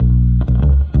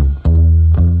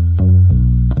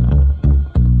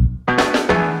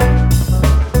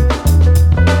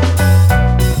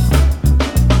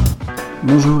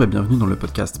Bonjour et bienvenue dans le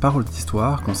podcast Paroles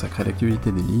d'Histoire consacré à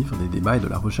l'actualité des livres, des débats et de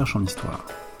la recherche en histoire.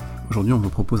 Aujourd'hui on vous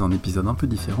propose un épisode un peu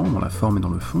différent dans la forme et dans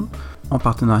le fond, en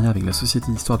partenariat avec la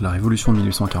Société d'Histoire de la Révolution de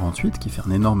 1848 qui fait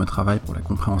un énorme travail pour la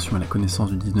compréhension et la connaissance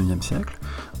du 19e siècle.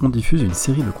 On diffuse une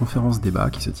série de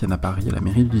conférences-débats qui se tiennent à Paris à la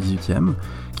mairie du 18e,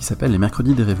 qui s'appelle les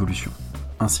Mercredis des Révolutions.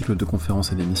 Un cycle de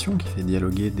conférences et d'émissions qui fait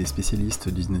dialoguer des spécialistes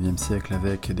du 19e siècle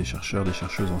avec des chercheurs, des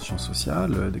chercheuses en sciences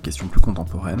sociales, de questions plus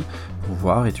contemporaines, pour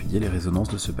voir, étudier les résonances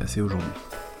de ce passé aujourd'hui.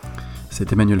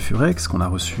 C'est Emmanuel Furex, qu'on a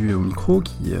reçu au micro,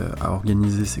 qui a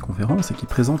organisé ces conférences et qui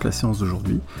présente la séance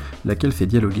d'aujourd'hui, laquelle fait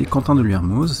dialoguer Quentin de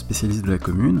Luermoz, spécialiste de la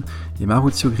commune, et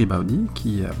Maurizio Gribaudi,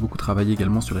 qui a beaucoup travaillé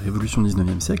également sur la révolution du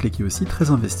 19e siècle et qui est aussi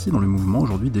très investi dans le mouvement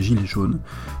aujourd'hui des Gilets jaunes,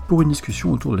 pour une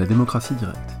discussion autour de la démocratie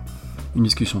directe. Une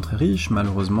discussion très riche,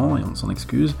 malheureusement, et on s'en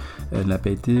excuse, elle n'a pas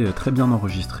été très bien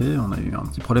enregistrée, on a eu un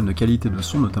petit problème de qualité de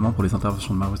son, notamment pour les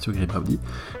interventions de Maurizio Gribaudi.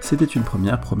 C'était une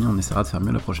première, promis, on essaiera de faire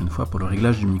mieux la prochaine fois pour le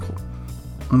réglage du micro.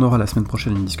 On aura la semaine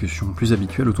prochaine une discussion plus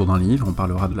habituelle autour d'un livre, on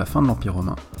parlera de la fin de l'Empire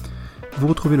romain. Vous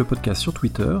retrouvez le podcast sur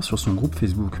Twitter, sur son groupe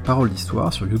Facebook Paroles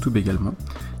d'Histoire, sur YouTube également.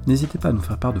 N'hésitez pas à nous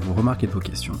faire part de vos remarques et de vos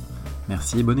questions.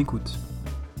 Merci et bonne écoute.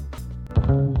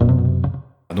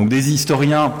 Donc des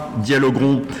historiens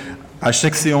dialogueront à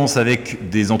chaque séance avec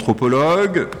des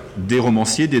anthropologues, des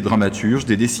romanciers, des dramaturges,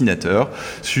 des dessinateurs,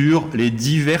 sur les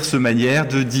diverses manières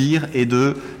de dire et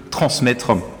de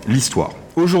transmettre l'histoire.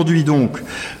 Aujourd'hui donc,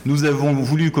 nous avons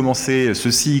voulu commencer ce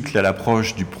cycle à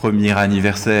l'approche du premier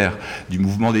anniversaire du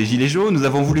mouvement des Gilets jaunes. Nous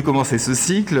avons voulu commencer ce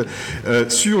cycle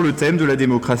sur le thème de la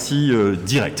démocratie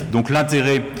directe. Donc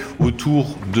l'intérêt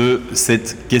autour de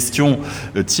cette question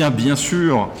tient bien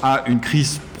sûr à une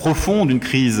crise profonde, une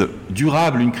crise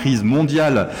durable, une crise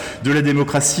mondiale de la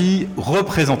démocratie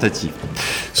représentative.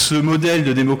 Ce modèle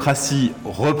de démocratie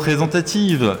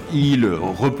représentative, il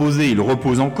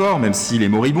repose encore, même s'il est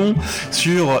moribond,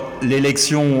 sur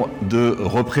l'élection de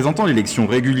représentants, l'élection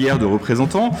régulière de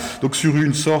représentants, donc sur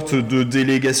une sorte de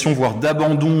délégation, voire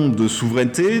d'abandon de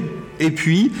souveraineté, et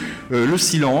puis le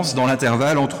silence dans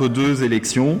l'intervalle entre deux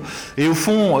élections. Et au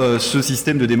fond, ce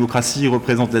système de démocratie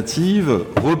représentative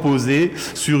reposait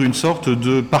sur une sorte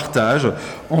de partage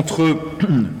entre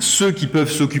ceux qui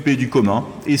peuvent s'occuper du commun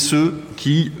et ceux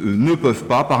qui ne peuvent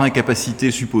pas, par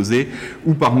incapacité supposée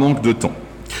ou par manque de temps.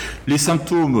 Les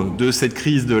symptômes de cette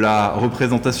crise de la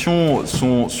représentation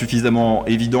sont suffisamment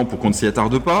évidents pour qu'on ne s'y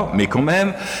attarde pas, mais quand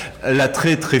même, la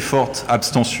très très forte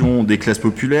abstention des classes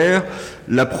populaires,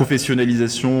 la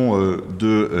professionnalisation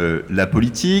de la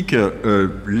politique,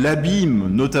 l'abîme,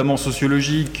 notamment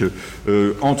sociologique,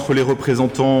 entre les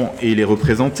représentants et les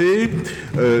représentés,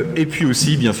 et puis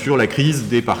aussi, bien sûr, la crise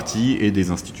des partis et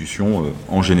des institutions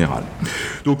en général.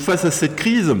 Donc face à cette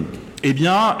crise, eh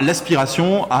bien,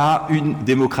 l'aspiration à une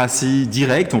démocratie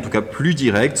directe, en tout cas plus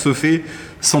directe, se fait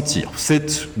sentir.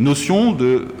 Cette notion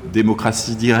de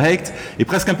démocratie directe est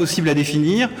presque impossible à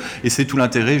définir, et c'est tout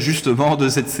l'intérêt justement de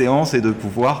cette séance et de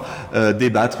pouvoir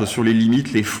débattre sur les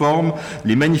limites, les formes,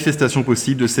 les manifestations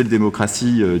possibles de cette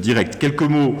démocratie directe. Quelques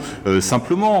mots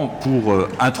simplement pour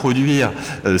introduire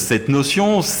cette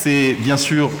notion, c'est bien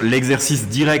sûr l'exercice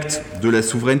direct de la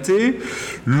souveraineté,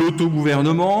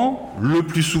 l'autogouvernement, le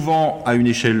plus souvent à une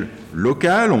échelle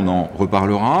locale, on en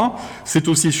reparlera. C'est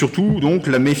aussi et surtout donc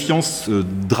la méfiance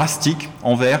drastique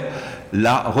envers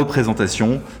la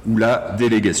représentation ou la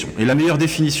délégation. Et la meilleure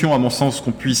définition, à mon sens,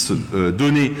 qu'on puisse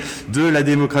donner de la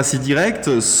démocratie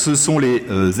directe, ce sont les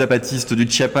zapatistes du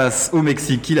Chiapas au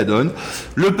Mexique qui la donnent.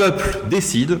 Le peuple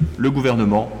décide, le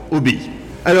gouvernement obéit.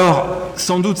 Alors,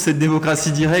 sans doute, cette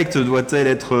démocratie directe doit-elle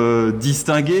être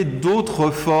distinguée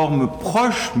d'autres formes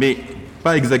proches, mais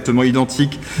pas exactement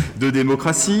identique de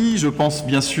démocratie. Je pense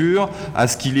bien sûr à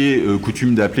ce qu'il est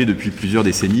coutume d'appeler depuis plusieurs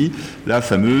décennies la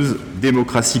fameuse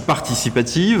démocratie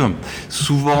participative,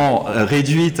 souvent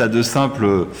réduite à de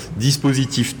simples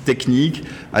dispositifs techniques,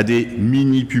 à des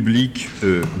mini-publics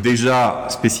déjà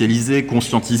spécialisés,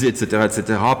 conscientisés, etc.,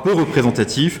 peu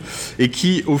représentatifs, et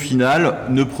qui, au final,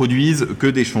 ne produisent que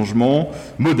des changements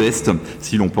modestes,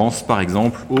 si l'on pense par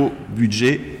exemple au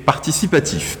budget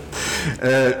participatif.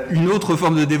 Une autre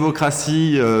forme de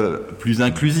démocratie plus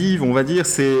inclusive, on va dire,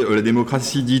 c'est la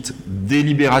démocratie dite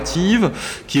délibérative,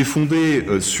 qui est fondée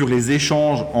sur les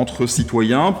échanges entre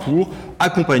citoyens pour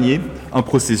accompagner un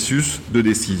processus de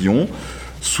décision,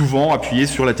 souvent appuyé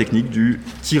sur la technique du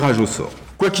tirage au sort.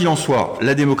 Quoi qu'il en soit,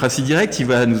 la démocratie directe, qui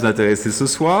va nous intéresser ce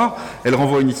soir, elle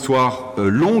renvoie à une histoire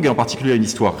longue, et en particulier à une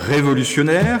histoire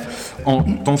révolutionnaire, en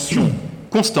tension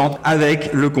constante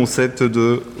avec le concept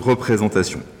de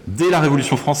représentation. Dès la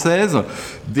Révolution française,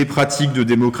 des pratiques de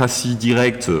démocratie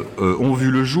directe ont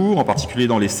vu le jour, en particulier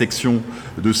dans les sections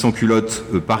de sans-culottes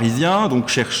parisiens, donc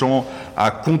cherchant à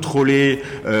contrôler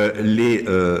les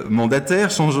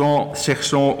mandataires,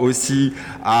 cherchant aussi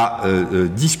à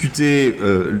discuter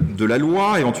de la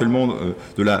loi, éventuellement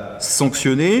de la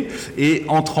sanctionner, et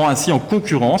entrant ainsi en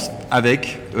concurrence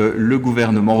avec le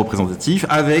gouvernement représentatif,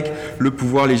 avec le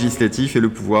pouvoir législatif et le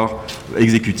pouvoir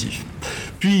exécutif.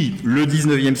 Puis, le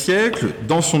XIXe siècle,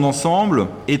 dans son ensemble,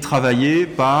 est travaillé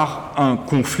par un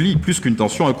conflit, plus qu'une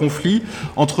tension, un conflit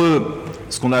entre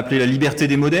ce qu'on a appelé la liberté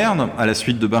des modernes, à la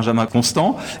suite de Benjamin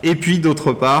Constant, et puis,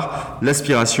 d'autre part,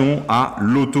 l'aspiration à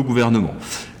l'autogouvernement.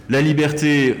 La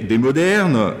liberté des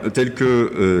modernes, telle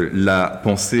que l'a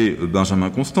pensé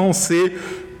Benjamin Constant, c'est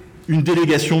une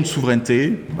délégation de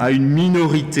souveraineté à une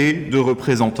minorité de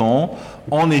représentants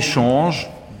en échange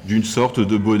d'une sorte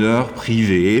de bonheur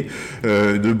privé,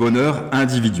 de bonheur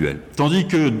individuel. Tandis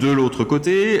que de l'autre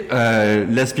côté,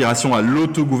 l'aspiration à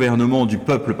l'autogouvernement du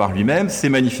peuple par lui-même s'est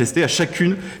manifestée à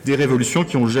chacune des révolutions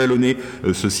qui ont jalonné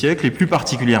ce siècle, et plus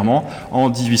particulièrement en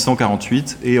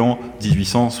 1848 et en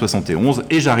 1871.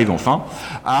 Et j'arrive enfin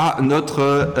à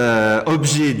notre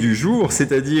objet du jour,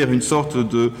 c'est-à-dire une sorte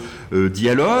de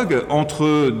dialogue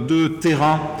entre deux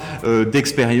terrains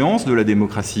d'expérience de la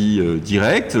démocratie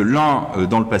directe, l'un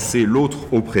dans le passé, l'autre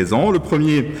au présent. Le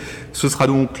premier, ce sera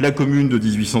donc la Commune de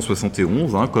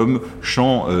 1871, comme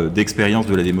champ d'expérience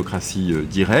de la démocratie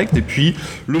directe. Et puis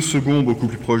le second, beaucoup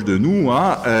plus proche de nous,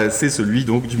 c'est celui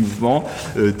donc du mouvement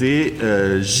des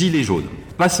Gilets jaunes.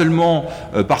 Pas seulement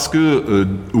parce que,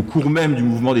 au cours même du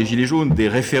mouvement des Gilets jaunes, des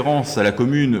références à la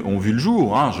Commune ont vu le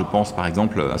jour. Je pense par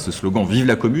exemple à ce slogan « Vive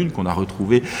la Commune » qu'on a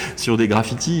retrouvé sur des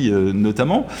graffitis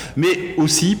notamment, mais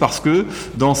aussi parce que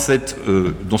dans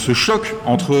ce choc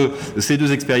entre ces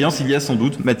deux expériences, il y a sans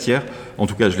doute matière, en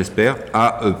tout cas je l'espère,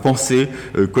 à penser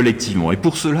collectivement. Et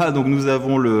pour cela, donc, nous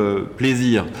avons le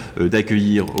plaisir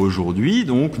d'accueillir aujourd'hui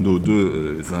donc nos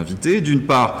deux invités. D'une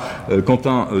part,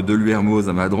 Quentin Deluermoz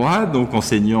à ma droite, donc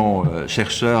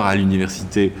enseignant-chercheur à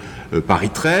l'université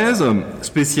Paris 13,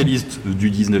 spécialiste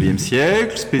du 19e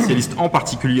siècle, spécialiste en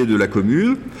particulier de la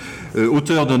Commune,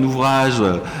 auteur d'un ouvrage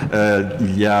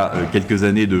il y a quelques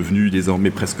années devenu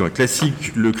désormais presque un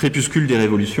classique, Le crépuscule des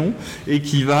révolutions, et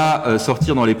qui va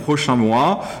sortir dans les prochains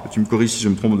mois, tu me corriges si je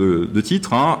me trompe de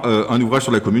titre, un ouvrage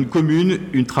sur la Commune,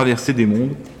 une traversée des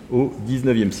mondes au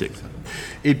 19e siècle.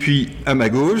 Et puis, à ma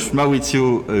gauche,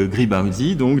 Maurizio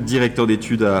Gribaudi, donc directeur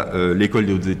d'études à l'École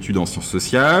des hautes études en sciences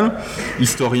sociales,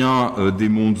 historien des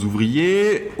mondes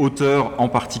ouvriers, auteur en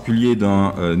particulier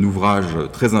d'un ouvrage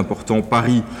très important,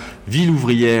 Paris, ville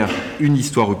ouvrière, une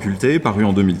histoire occultée, paru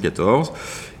en 2014.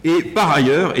 Et par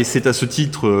ailleurs, et c'est à ce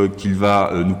titre qu'il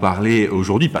va nous parler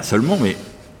aujourd'hui, pas seulement, mais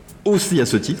aussi à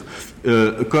ce titre,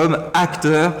 comme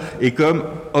acteur et comme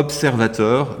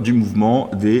observateur du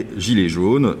mouvement des Gilets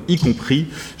jaunes, y compris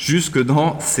jusque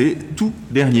dans ces tout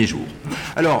derniers jours.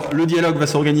 Alors, le dialogue va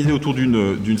s'organiser autour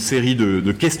d'une série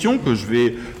de questions que je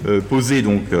vais poser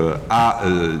donc à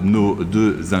nos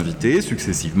deux invités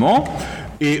successivement.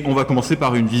 Et on va commencer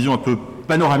par une vision un peu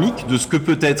panoramique de ce que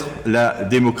peut être la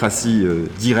démocratie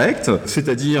directe,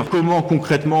 c'est-à-dire comment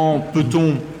concrètement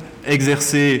peut-on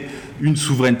exercer une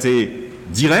souveraineté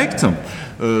directe,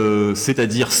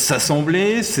 c'est-à-dire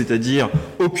s'assembler, c'est-à-dire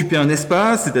occuper un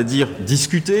espace, c'est-à-dire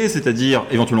discuter, c'est-à-dire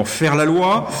éventuellement faire la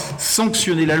loi,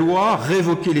 sanctionner la loi,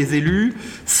 révoquer les élus,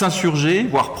 s'insurger,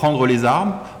 voire prendre les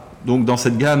armes. Donc dans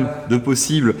cette gamme de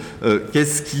possibles,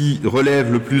 qu'est-ce qui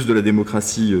relève le plus de la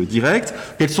démocratie directe ?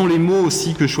 Quels sont les mots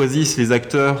aussi que choisissent les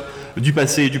acteurs du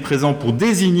passé et du présent pour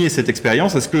désigner cette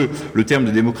expérience ? Est-ce que le terme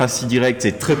de démocratie directe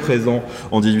est très présent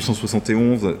en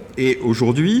 1871 et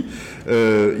aujourd'hui ?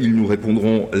 Ils nous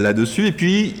répondront là-dessus et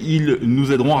puis ils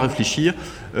nous aideront à réfléchir,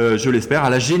 je l'espère,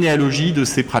 à la généalogie de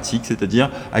ces pratiques,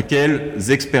 c'est-à-dire à quelles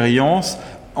expériences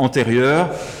antérieures,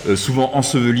 souvent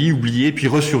ensevelies, oubliées, puis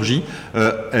ressurgies,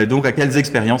 donc à quelles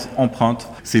expériences empruntent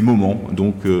ces moments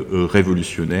donc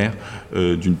révolutionnaires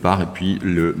d'une part et puis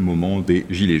le moment des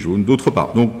Gilets jaunes d'autre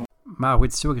part. Donc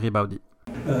Maurizio Gribaudi.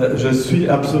 Je suis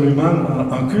absolument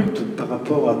en culte par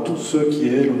rapport à tout ce qui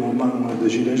est le moment des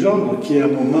Gilets jaunes, qui est un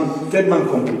moment tellement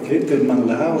compliqué, tellement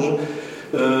large,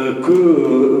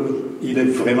 qu'il est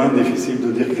vraiment difficile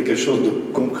de dire quelque chose de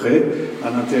concret à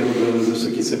l'intérieur de ce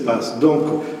qui se passe. Donc,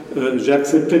 j'ai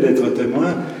accepté d'être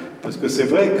témoin, parce que c'est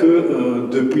vrai que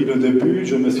depuis le début,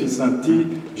 je me suis senti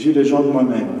gilet jaune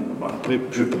moi-même. Bon, après,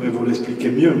 je pourrais vous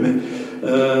l'expliquer mieux, mais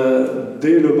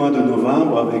dès le mois de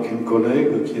novembre, avec une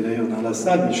collègue qui est d'ailleurs dans la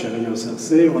salle, Michel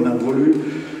Ayot-Cercé, on a voulu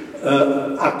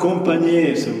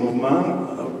accompagner ce mouvement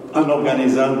en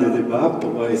organisant des débats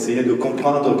pour essayer de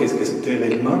comprendre qu'est-ce que c'était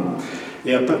réellement.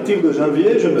 Et à partir de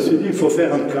janvier, je me suis dit, il faut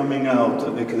faire un coming out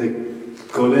avec des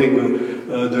collègues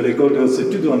de l'école de hautes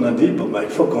études. On a dit, il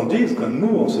faut qu'on dise que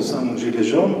nous, on se sent gilets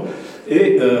jaunes.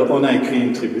 Et on a écrit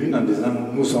une tribune en disant,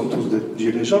 nous sommes tous des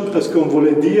gilets jaunes, parce qu'on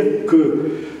voulait dire que,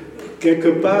 quelque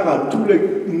part, à tous les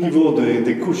niveaux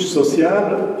des couches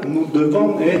sociales, nous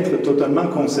devons être totalement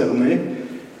concernés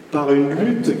par une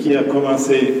lutte qui a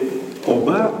commencé au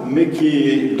bas, mais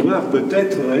qui doit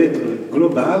peut-être être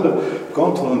globale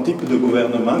contre un type de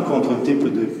gouvernement, contre un type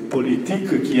de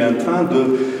politique qui est en train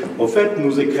de, au fait,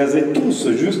 nous écraser tous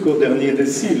jusqu'au dernier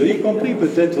décile, y compris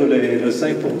peut-être le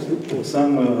 5%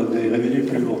 des revenus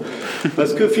plus hauts.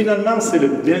 Parce que finalement, c'est le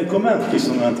bien commun qui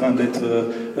sont en train d'être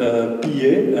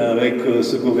pillés avec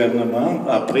ce gouvernement,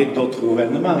 après d'autres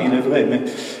gouvernements, il est vrai. Mais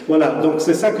voilà, donc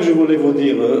c'est ça que je voulais vous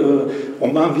dire. On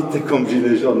m'a invité comme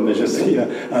gilet jaune, mais je suis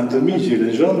un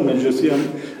demi-gilet jaune, mais je suis un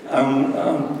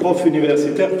prof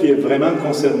universitaire qui est vraiment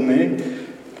concerné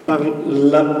par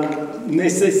la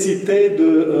nécessité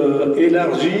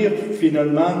d'élargir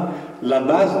finalement la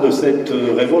base de cette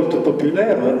révolte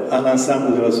populaire à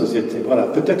l'ensemble de la société. Voilà,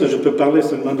 peut-être je peux parler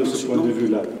seulement de ce point de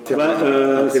vue-là.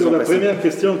 Sur la première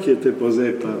question qui était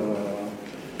posée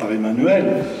par Emmanuel,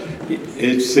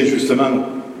 et c'est justement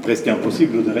presque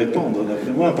impossible de répondre,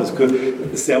 d'après moi, parce que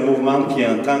c'est un mouvement qui est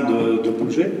en train de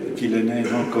bouger, qu'il est né,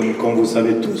 comme vous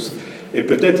savez tous. Et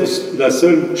peut-être la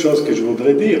seule chose que je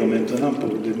voudrais dire maintenant pour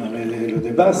démarrer le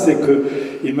débat, c'est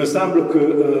qu'il me semble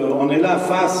qu'on est là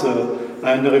face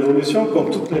à une révolution,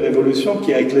 comme toutes les révolutions,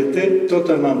 qui a éclaté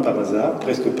totalement par hasard,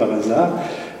 presque par hasard,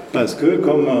 parce que,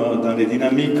 comme dans les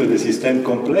dynamiques des systèmes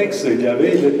complexes, il y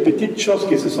avait des petites choses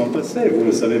qui se sont passées. Vous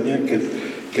le savez bien,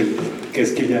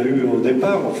 qu'est-ce qu'il y a eu au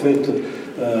départ, en fait,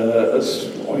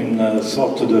 une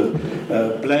sorte de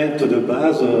plainte de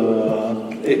base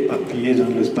éparpillée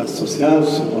dans l'espace social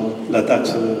sur la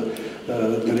taxe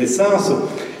de l'essence.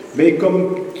 Mais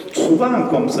comme souvent,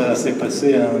 comme ça s'est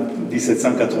passé en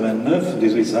 1789,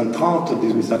 1830,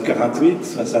 1848,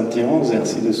 71 et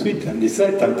ainsi de suite, en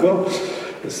 17 encore,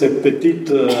 cette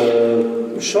petite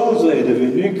chose est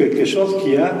devenue quelque chose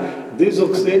qui a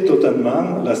désoxé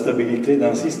totalement la stabilité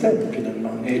d'un système, finalement.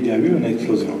 Et il y a eu une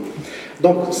explosion.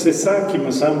 Donc c'est ça qui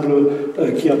me semble,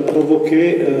 qui a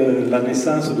provoqué la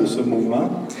naissance de ce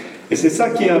mouvement. Et c'est ça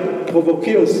qui a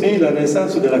provoqué aussi la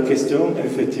naissance de la question,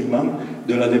 effectivement,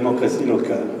 de la démocratie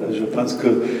locale. Je pense que,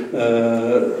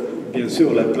 bien sûr,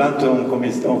 les plaintes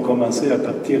ont commencé à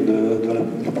partir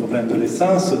du problème de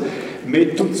l'essence, mais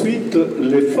tout de suite,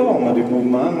 les formes du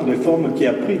mouvement, les formes qui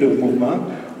a pris le mouvement,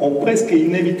 ont presque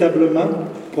inévitablement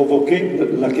provoqué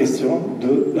la question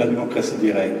de la démocratie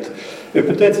directe. Et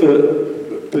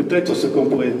peut-être ce qu'on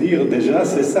pourrait dire déjà,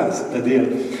 c'est ça, c'est-à-dire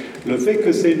le fait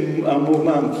que c'est un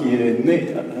mouvement qui est né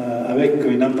avec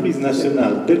une emprise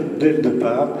nationale dès le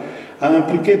départ a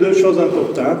impliqué deux choses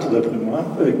importantes, d'après moi,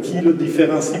 qui le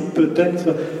différencient peut-être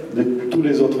de toutes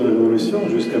les autres révolutions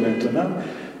jusqu'à maintenant.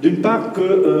 D'une part,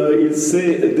 qu'il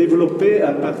s'est développé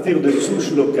à partir de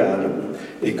souches locales,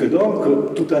 et que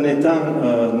donc, tout en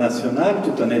étant national,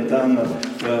 tout en étant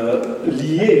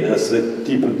lié à ce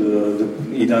type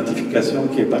d'identification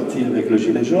qui est parti avec le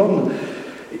gilet jaune,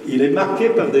 il est marqué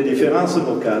par des différences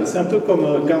locales. C'est un peu comme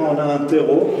quand on a un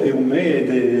terreau et on met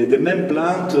des mêmes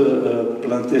plantes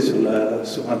plantées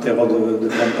sur un terreau de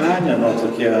campagne, un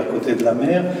autre qui est à côté de la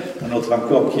mer, un autre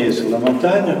encore qui est sur la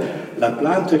montagne. La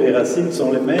plante et les racines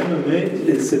sont les mêmes, mais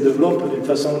elles se développent d'une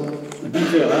façon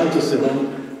différente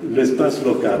selon l'espace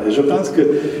local. Et je pense que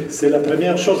c'est la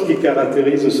première chose qui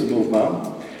caractérise ce mouvement.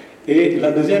 Et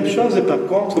la deuxième chose est par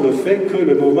contre le fait que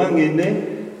le mouvement est né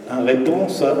en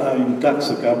réponse à une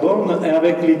taxe carbone et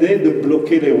avec l'idée de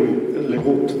bloquer les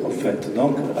routes, en fait.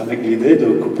 Donc, avec l'idée de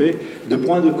couper de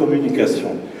points de communication.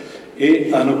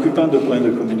 Et en occupant de points de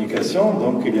communication,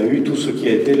 donc il y a eu tout ce qui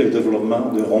a été le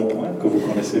développement de ronds-points, que vous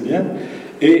connaissez bien,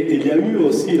 et il y a eu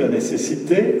aussi la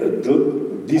nécessité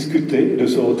de discuter, de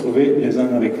se retrouver les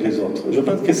uns avec les autres. Je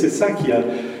pense que c'est ça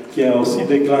qui a aussi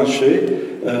déclenché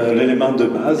l'élément de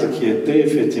base, qui était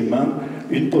effectivement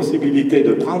une possibilité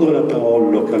de prendre la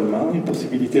parole localement, une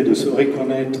possibilité de se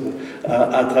reconnaître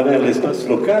à travers l'espace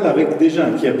local avec des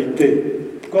gens qui habitaient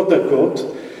côte à côte,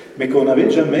 mais qu'on n'avait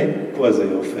jamais croisé,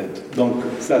 en fait. Donc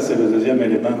ça, c'est le deuxième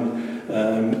élément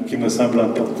qui me semble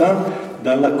important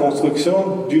dans la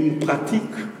construction d'une pratique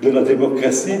de la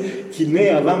démocratie qui naît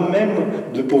avant même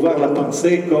de pouvoir la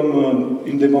penser comme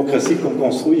une démocratie qu'on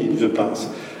construit, je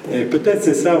pense. Et peut-être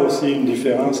c'est ça aussi une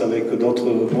différence avec d'autres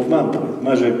mouvements.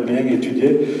 Moi, j'ai bien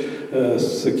étudié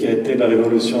ce qui a été la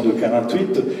révolution de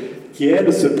 48, qui,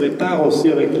 elle, se prépare aussi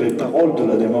avec les paroles de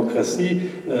la démocratie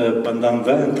pendant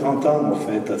 20, 30 ans, en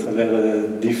fait, à travers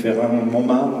différents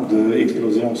moments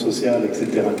d'explosion sociale,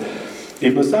 etc.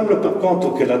 Il me semble, par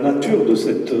contre, que la nature de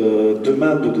cette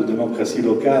demande de démocratie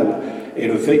locale et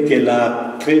le fait qu'elle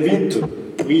a très vite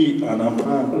pris en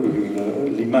emprunt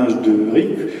l'image de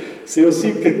RIC, c'est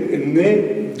aussi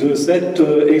né de cette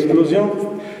explosion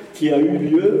qui a eu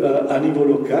lieu à niveau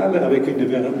local avec une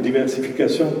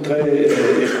diversification très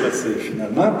espacée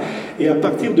finalement, et à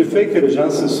partir du fait que les gens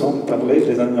se sont parlé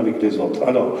les uns avec les autres.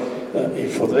 Alors, il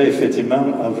faudrait effectivement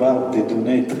avoir des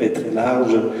données très très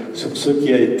larges sur ce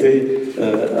qui a été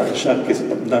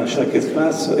dans chaque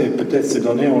espace, et peut-être ces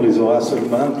données on les aura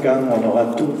seulement quand on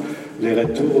aura tous les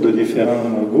retours de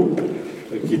différents groupes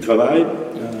qui travaillent,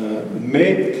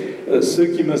 mais ce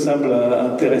qui me semble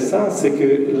intéressant, c'est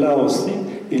que là aussi,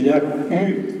 il y a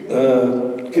eu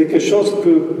quelque chose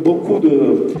que beaucoup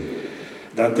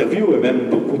d'interviews et même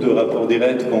beaucoup de rapports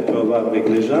directs qu'on peut avoir avec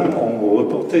les gens ont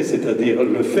reporté, c'est-à-dire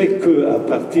le fait qu'à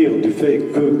partir du fait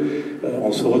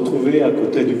qu'on se retrouvait à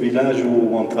côté du village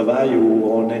où on travaille, où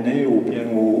on est né, ou bien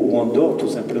où on dort tout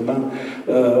simplement,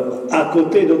 à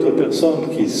côté d'autres personnes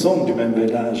qui sont du même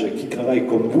village, qui travaillent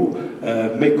comme vous,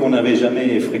 mais qu'on n'avait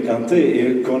jamais fréquenté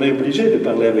et qu'on est obligé de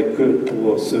parler avec eux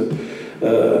pour se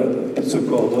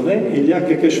coordonner, il y a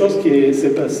quelque chose qui s'est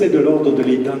passé de l'ordre de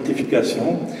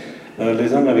l'identification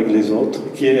les uns avec les autres,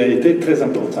 qui a été très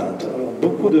importante. Alors,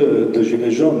 beaucoup de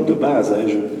gilets jaunes de base,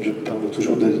 je parle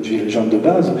toujours de gilets jaunes de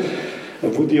base,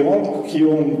 vous diront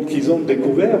qu'ils ont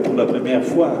découvert pour la première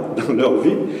fois dans leur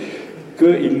vie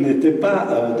qu'ils n'étaient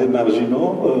pas des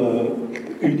marginaux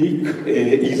uniques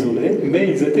et isolés, mais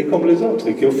ils étaient comme les autres,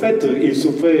 et qu'au fait, ils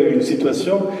souffraient une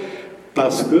situation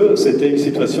parce que c'était une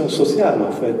situation sociale,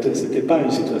 en fait, ce n'était pas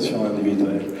une situation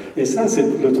individuelle. Et ça, c'est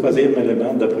le troisième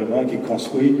élément, d'après moi, qui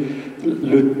construit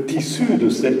le tissu de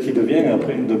celle qui devient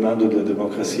après une demande de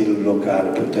démocratie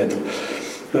locale, peut-être.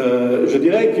 Je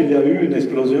dirais qu'il y a eu une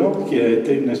explosion qui a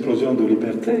été une explosion de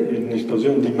liberté, une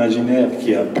explosion d'imaginaire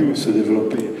qui a pu se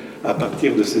développer à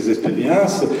partir de ces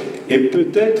expériences, et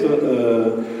peut-être...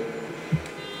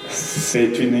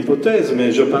 c'est une hypothèse,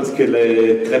 mais je pense qu'elle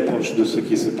est très proche de ce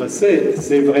qui se passait.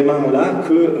 C'est vraiment là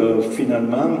que,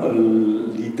 finalement,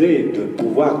 l'idée de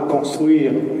pouvoir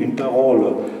construire une parole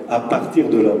à partir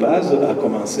de la base a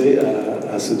commencé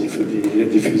à se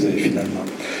diffuser, finalement.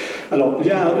 Alors, il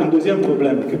y a un deuxième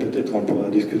problème que peut-être on pourra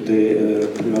discuter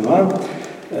plus avant,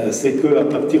 c'est qu'à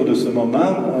partir de ce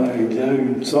moment, il y a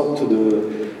une sorte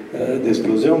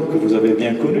d'explosion que vous avez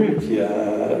bien connue, qui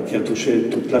a touché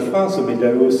toute la France, mais il y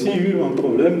a aussi eu un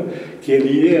problème qui est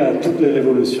lié à toutes les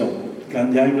révolutions. Quand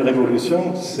il y a une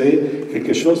révolution, c'est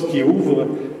quelque chose qui ouvre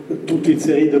toute une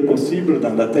série de possibles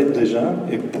dans la tête des gens,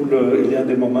 et il y a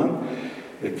des moments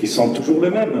qui sont toujours les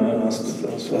mêmes, en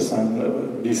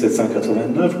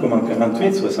 1789 comme en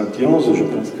 48, 71, je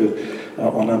pense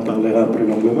qu'on en parlera plus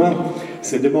longuement.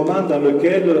 C'est des moments dans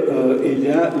lesquels il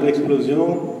y a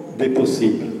l'explosion des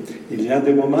possibles. Il y a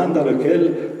des moments dans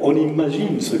lesquels on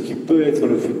imagine ce qui peut être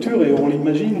le futur, et on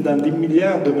l'imagine dans des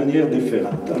milliards de manières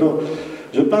différentes. Alors,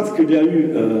 je pense qu'il y a eu,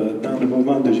 dans le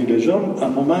moment de Gilets jaunes, un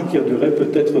moment qui a duré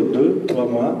peut-être 2, 3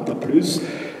 mois, pas plus,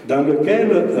 dans lequel,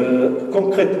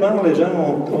 concrètement, les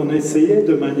gens ont essayé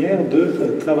de manière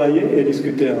de travailler et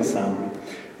discuter ensemble.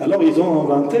 Alors, ils ont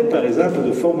inventé, par exemple,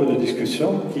 des formes de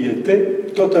discussion qui étaient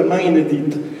totalement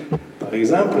inédites. Par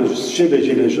exemple, chez les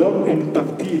Gilets jaunes, une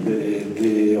partie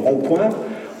des ronds-points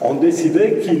ont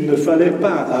décidé qu'il ne fallait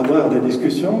pas avoir des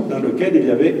discussions dans lesquelles il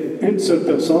y avait une seule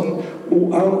personne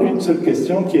ou une seule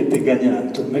question qui était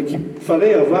gagnante, mais qu'il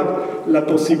fallait avoir la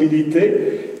possibilité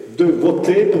de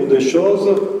voter pour des choses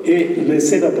et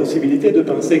laisser la possibilité de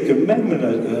penser que même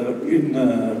une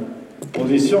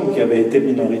position qui avait été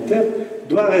minoritaire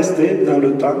doit rester dans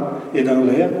le temps et dans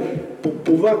l'air pour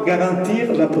pouvoir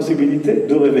garantir la possibilité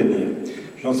de revenir.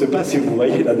 Je ne sais pas si vous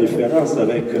voyez la différence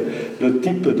avec le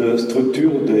type de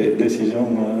structure des décisions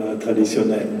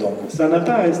traditionnelles. Donc, ça n'a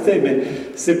pas resté, mais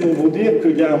c'est pour vous dire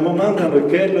qu'il y a un moment dans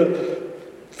lequel,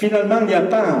 finalement, il n'y a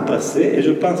pas un passé, et je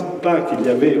ne pense pas qu'il y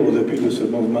avait au début de ce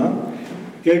mouvement,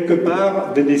 quelque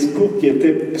part, des discours qui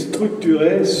étaient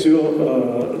structurés sur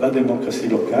la démocratie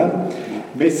locale,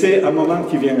 mais c'est un moment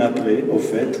qui vient après, au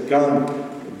fait, quand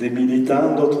des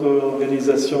militants d'autres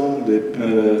organisations,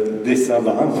 des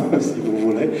savants, si vous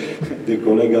voulez, des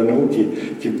collègues à nous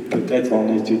qui peut-être ont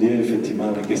étudié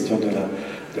effectivement la question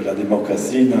de la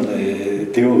démocratie dans les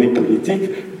théories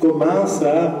politiques, commencent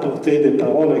à porter des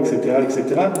paroles, etc.,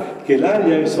 que là,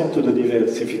 il y a une sorte de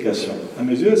diversification. À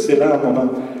mes yeux, c'est là un moment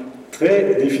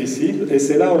très difficile, et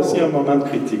c'est là aussi un moment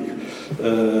critique.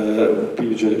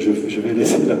 Puis je vais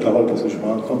laisser la parole parce que je me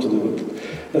rends compte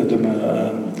de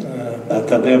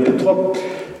m'attarder un peu trop.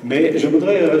 Mais je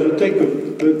voudrais rajouter que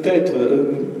peut-être,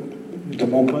 de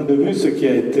mon point de vue, ce qui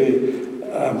a été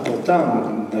important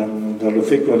dans le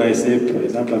fait qu'on a essayé, par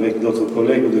exemple, avec d'autres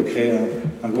collègues, de créer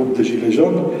un groupe de Gilets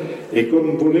jaunes, et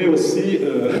qu'on voulait aussi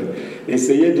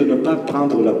essayer de ne pas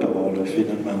prendre la parole,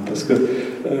 finalement. Parce que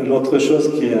l'autre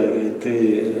chose qui a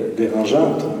été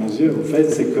dérangeante, à mes yeux, en fait,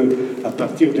 c'est qu'à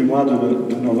partir du mois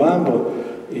de novembre,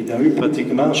 il y a eu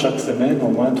pratiquement chaque semaine au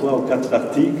moins 3 ou 4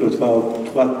 articles,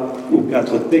 3 ou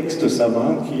 4 textes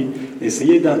savants qui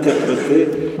essayaient d'interpréter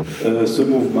ce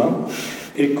mouvement,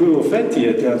 et qu'au fait, il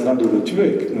était en train de le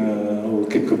tuer, ou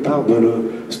quelque part de le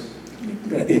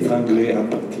étrangler en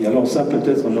partie. Alors ça,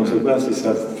 peut-être, je ne sais pas si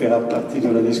ça fera partie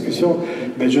de la discussion,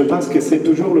 mais je pense que c'est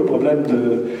toujours le problème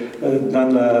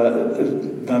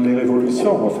dans les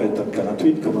révolutions, en fait, en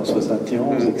 48 comme en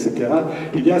 71, etc.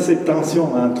 Il y a cette tension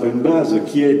entre une base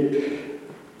qui est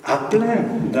à plein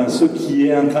dans ce qui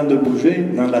est en train de bouger,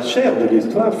 dans la chair de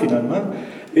l'histoire, finalement,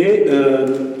 et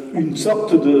une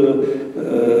sorte de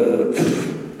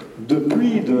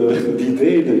pluie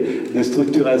d'idées, de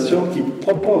structuration qui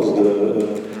propose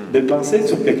de penser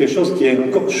sur quelque chose qui est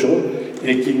encore chaud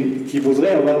et qui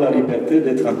voudrait avoir la liberté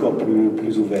d'être encore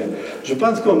plus ouvert. Je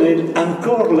pense qu'on est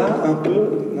encore là un peu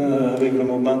avec le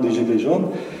mouvement des Gilets jaunes,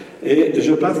 et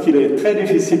je pense qu'il est très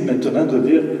difficile maintenant de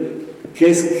dire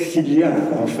qu'est-ce qu'il y a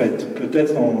en fait.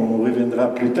 Peut-être on reviendra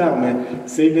plus tard, mais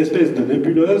c'est une espèce de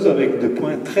nébuleuse avec des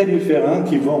points très différents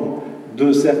qui vont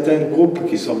de certains groupes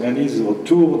qui s'organisent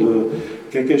autour de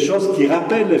quelque chose qui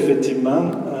rappelle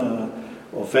effectivement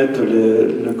en fait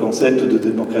le concept de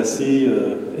démocratie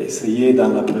essayé dans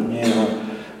la première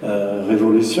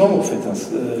révolution, en fait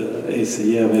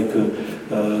essayé avec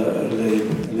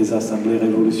les assemblées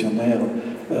révolutionnaires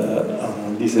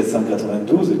en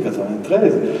 1792 et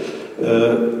 93,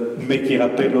 mais qui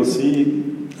rappelle aussi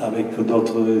avec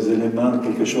d'autres éléments,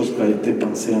 quelque chose qui a été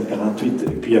pensé en 48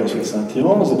 et puis en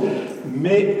 71,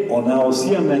 mais on a aussi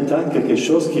en même temps quelque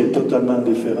chose qui est totalement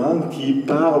différent, qui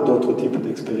part d'autres types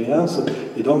d'expériences,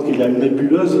 et donc il y a une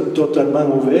nébuleuse totalement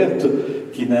ouverte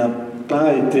qui n'a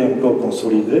pas été encore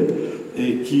consolidée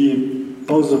et qui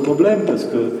pose problème parce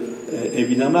que,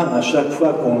 évidemment, à chaque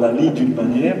fois qu'on la lit d'une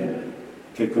manière,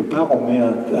 quelque part on met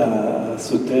à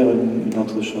se taire une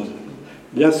autre chose.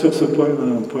 Il y a sur ce point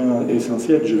un point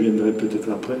essentiel, je viendrai peut-être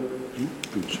après,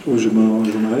 ou je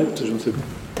m'arrête, je ne sais pas.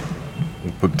 On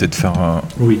peut peut-être faire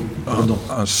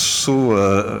un saut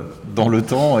dans le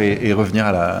temps et revenir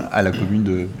à la commune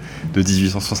de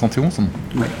 1871.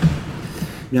 Ouais.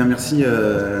 Bien, merci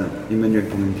Emmanuel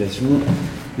pour l'invitation.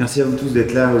 Merci à vous tous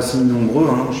d'être là aussi nombreux.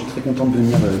 Je suis très content de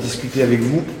venir discuter avec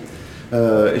vous.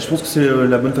 Et je pense que c'est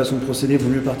la bonne façon de procéder. Il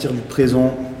vaut mieux partir du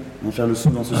présent, faire le saut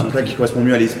dans ce sens-là qui correspond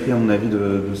mieux à l'esprit, à mon avis,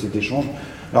 de cet échange.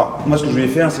 Alors, moi, ce que je vais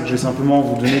faire, c'est que je vais simplement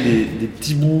vous donner des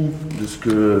petits bouts de ce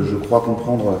que je crois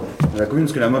comprendre de la commune,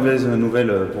 parce que la mauvaise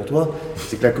nouvelle pour toi,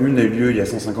 c'est que la commune a eu lieu il y a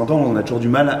 150 ans, on a toujours du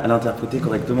mal à l'interpréter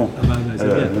correctement.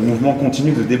 Le mouvement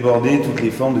continue de déborder toutes les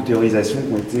formes de théorisation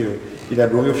qui ont été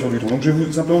élaborées au fil du temps. Donc, je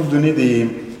vais simplement vous donner des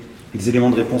éléments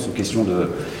de réponse aux questions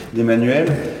d'Emmanuel.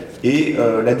 Et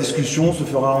la discussion se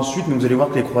fera ensuite, mais vous allez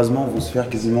voir que les croisements vont se faire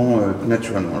quasiment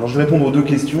naturellement. Alors je vais répondre aux deux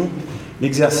questions,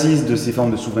 l'exercice de ces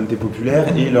formes de souveraineté populaire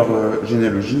et leur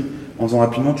généalogie. En faisant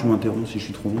rapidement, tu m'interromps si je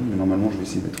suis trop long, mais normalement je vais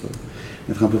essayer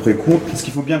d'être à peu près court. Ce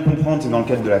qu'il faut bien comprendre, c'est dans le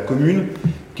cadre de la commune,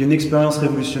 qu'il y a une expérience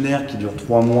révolutionnaire qui dure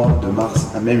 3 mois, de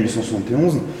mars à mai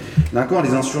 1871. D'accord,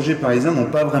 les insurgés parisiens n'ont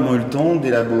pas vraiment eu le temps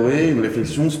d'élaborer une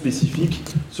réflexion spécifique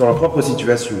sur leur propre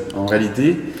situation. En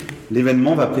réalité,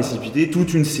 l'événement va précipiter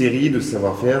toute une série de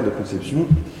savoir-faire, de conceptions,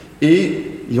 et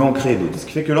ils vont en créer d'autres. Ce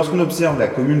qui fait que lorsqu'on observe la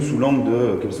commune sous l'angle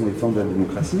de quelles sont les formes de la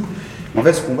démocratie, en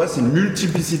fait, ce qu'on voit, c'est une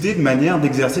multiplicité de manières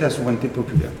d'exercer la souveraineté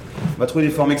populaire. On va trouver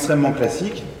des formes extrêmement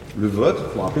classiques, le vote.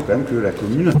 Il faut rappeler quand même que la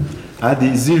commune a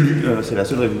des élus. C'est la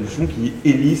seule révolution qui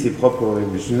élit ses propres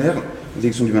révolutionnaires aux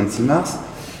élections du 26 mars.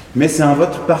 Mais c'est un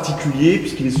vote particulier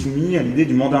puisqu'il est soumis à l'idée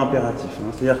du mandat impératif.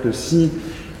 C'est-à-dire que si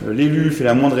l'élu fait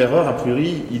la moindre erreur, a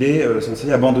priori, il est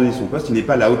censé abandonner son poste, il n'est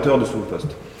pas à la hauteur de son poste.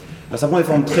 Alors, ça prend des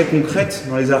formes très concrètes.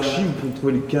 Dans les archives, vous pouvez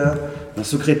trouver le cas d'un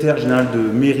secrétaire général de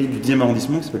mairie du 10e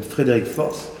arrondissement qui s'appelle Frédéric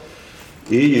Force.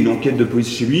 Et il y a une enquête de police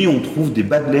chez lui, on trouve des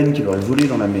bas de laine qu'il aurait volés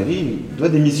dans la mairie. Il doit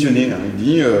démissionner. Il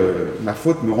dit ma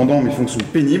faute me rendant mes fonctions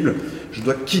pénibles, je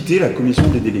dois quitter la commission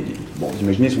des délégués. Bon, vous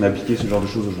imaginez si on appliquait ce genre de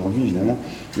choses aujourd'hui, évidemment,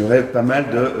 il y aurait pas mal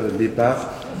de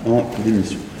départs en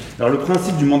démission. Alors le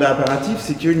principe du mandat impératif,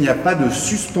 c'est qu'il n'y a pas de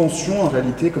suspension en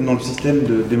réalité, comme dans le système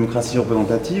de démocratie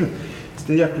représentative.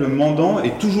 C'est-à-dire que le mandant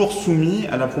est toujours soumis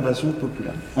à l'approbation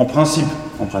populaire. En principe,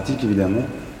 en pratique évidemment,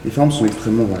 les formes sont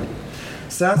extrêmement variées.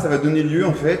 Ça va donner lieu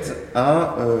en fait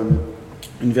à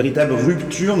une véritable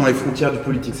rupture dans les frontières du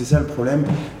politique. C'est ça le problème.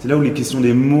 C'est là où les questions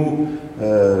des mots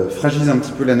fragilisent un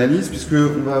petit peu l'analyse,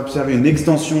 puisqu'on va observer une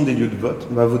extension des lieux de vote.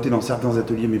 On va voter dans certains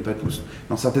ateliers, mais pas tous.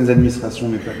 Dans certaines administrations,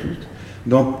 mais pas toutes.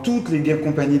 Dans toutes les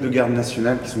compagnies de garde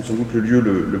nationale, qui sont sans doute le lieu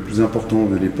le plus important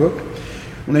de l'époque.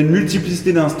 On a une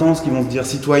multiplicité d'instances qui vont se dire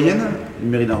citoyennes, les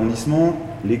mairies d'arrondissement,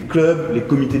 les clubs, les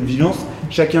comités de vigilance.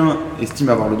 Chacun estime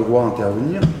avoir le droit à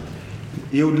intervenir.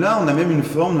 Et au-delà, on a même une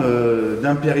forme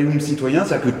d'impérium citoyen,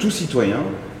 c'est-à-dire que tout citoyen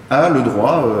a le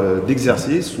droit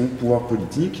d'exercer son pouvoir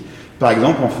politique, par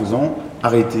exemple en faisant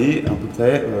arrêter à peu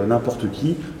près n'importe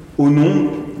qui au nom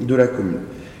de la commune.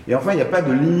 Et enfin, il n'y a pas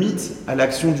de limite à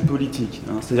l'action du politique.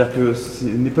 C'est-à-dire que ce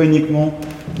n'est pas uniquement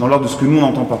dans l'ordre de ce que nous on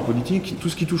entend par politique. Tout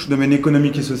ce qui touche au domaine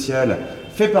économique et social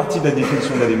fait partie de la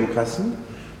définition de la démocratie,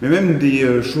 mais même des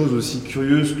choses aussi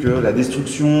curieuses que la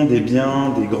destruction des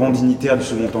biens des grands dignitaires du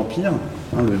Second Empire,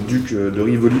 le duc de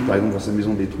Rivoli par exemple voit sa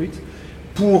maison détruite.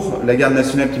 Pour la garde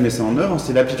nationale qui met ça en œuvre,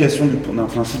 c'est l'application d'un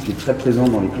principe qui est très présent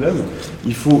dans les clubs.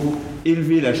 Il faut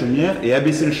élever la chaumière et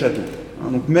abaisser le château.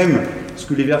 Donc même ce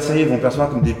que les Versaillais vont percevoir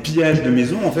comme des pillages de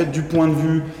maisons, en fait, du point de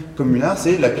vue communard,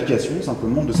 c'est l'application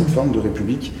simplement de cette forme de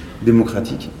république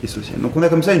démocratique et sociale. Donc on a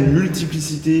comme ça une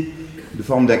multiplicité de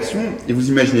formes d'action, et vous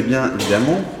imaginez bien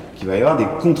évidemment qu'il va y avoir des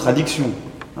contradictions.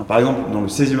 Par exemple, dans le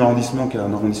 16e arrondissement, qui est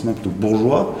un arrondissement plutôt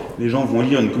bourgeois, les gens vont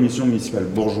élire une commission municipale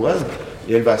bourgeoise,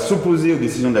 et elle va s'opposer aux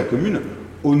décisions de la commune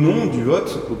au nom du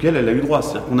vote auquel elle a eu droit.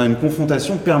 C'est-à-dire qu'on a une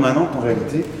confrontation permanente en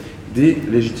réalité des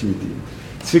légitimités.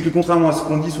 Ce qui fait que contrairement à ce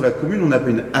qu'on dit sur la commune, on n'a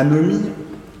pas une anomie,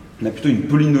 on a plutôt une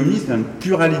polynomie, c'est-à-dire une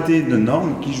pluralité de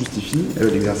normes qui justifient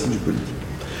l'exercice du politique.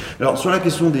 Alors sur la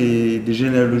question des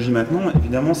généalogies maintenant,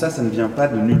 évidemment ça ne vient pas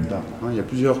de nulle part. Il y a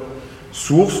plusieurs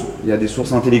sources, il y a des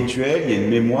sources intellectuelles, il y a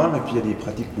une mémoire et puis il y a des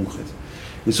pratiques concrètes.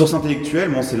 Les sources intellectuelles,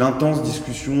 c'est l'intense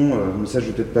discussion, mais ça je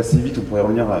vais peut-être passer vite, on pourrait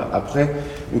revenir après,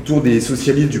 autour des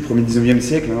socialistes du 1er 19e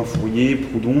siècle, Fourier,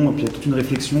 Proudhon, et puis il y a toute une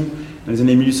réflexion dans les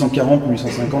années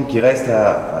 1840-1850 qui reste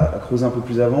à creuser un peu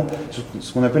plus avant, sur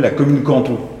ce qu'on appelle la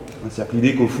commune-canton. C'est-à-dire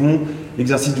l'idée qu'au fond,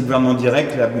 l'exercice du gouvernement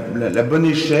direct, la bonne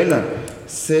échelle,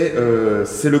 c'est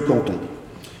le canton.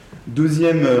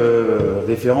 Deuxième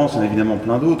référence, il y en a évidemment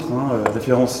plein d'autres,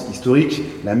 référence historique,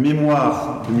 la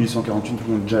mémoire de 1848,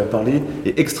 dont on a déjà parlé,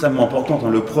 est extrêmement importante.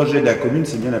 Le projet de la commune,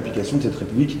 c'est bien l'application de cette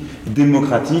république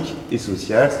démocratique et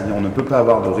sociale, c'est-à-dire on ne peut pas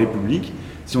avoir de république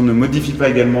si on ne modifie pas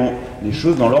également les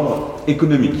choses dans l'ordre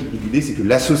économique. L'idée, c'est que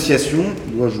l'association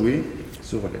doit jouer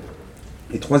ce relais.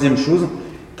 Et troisième chose,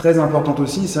 très importante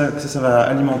aussi, ça va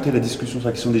alimenter la discussion sur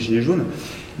la question des gilets jaunes,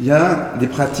 il y a des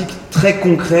pratiques très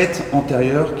concrètes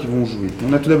antérieures qui vont jouer.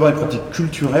 On a tout d'abord les pratiques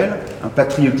culturelles, un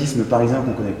patriotisme parisien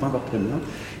qu'on ne connaît pas encore très bien,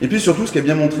 et puis surtout ce qu'a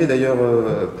bien montré d'ailleurs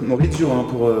Maurizio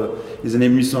pour les années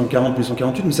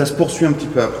 1840-1848, mais ça se poursuit un petit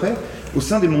peu après, au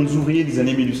sein des mondes ouvriers des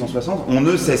années 1860, on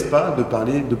ne cesse pas de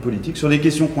parler de politique sur des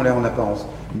questions qui ont l'air en apparence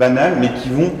banales, mais qui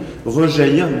vont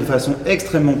rejaillir de façon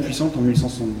extrêmement puissante en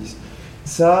 1870.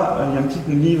 Ça, il y a un petit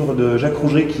livre de Jacques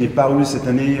Rouget qui est paru cette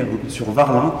année sur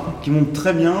Varlin, qui montre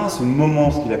très bien ce moment,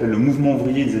 ce qu'il appelle le mouvement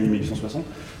ouvrier des années 1860,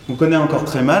 qu'on connaît encore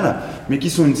très mal, mais qui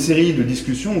sont une série de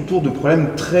discussions autour de problèmes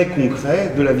très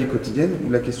concrets de la vie quotidienne ou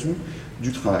de la question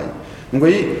du travail. Donc vous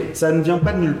voyez, ça ne vient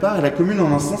pas de nulle part, et la commune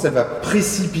en un sens, elle va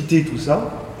précipiter tout ça,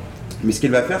 mais ce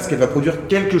qu'elle va faire, c'est qu'elle va produire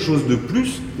quelque chose de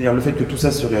plus, c'est-à-dire le fait que tout ça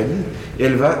se réalise, et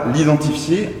elle va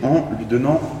l'identifier en lui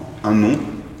donnant un nom,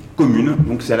 commune,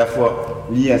 donc c'est à la fois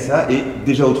lié à ça et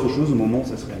déjà autre chose au moment où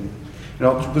ça se réalise.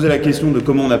 Alors tu posais la question de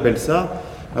comment on appelle ça.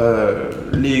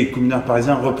 Les communards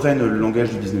parisiens reprennent le langage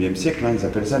du 19e siècle, ils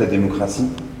appellent ça la démocratie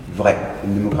vraie.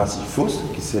 Une démocratie fausse,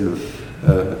 qui est celle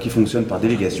qui fonctionne par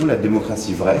délégation. La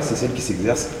démocratie vraie, c'est celle qui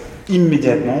s'exerce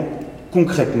immédiatement,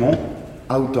 concrètement,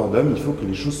 à hauteur d'homme. Il faut que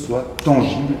les choses soient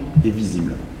tangibles et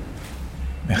visibles.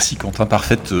 Merci Quentin,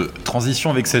 parfaite transition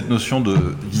avec cette notion de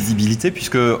visibilité,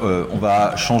 puisque on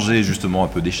va changer justement un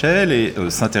peu d'échelle et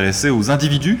s'intéresser aux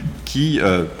individus qui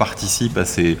participent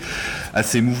à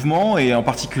ces mouvements, et en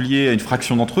particulier à une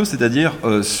fraction d'entre eux, c'est-à-dire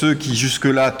ceux qui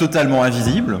jusque-là totalement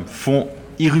invisibles font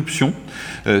irruption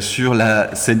sur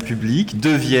la scène publique,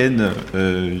 deviennent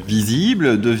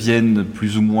visibles, deviennent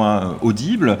plus ou moins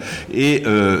audibles, et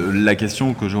la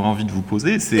question que j'aurais envie de vous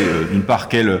poser, c'est d'une part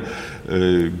quels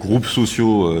groupes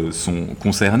sociaux sont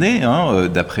concernés,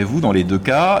 d'après vous, dans les deux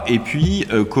cas, et puis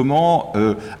comment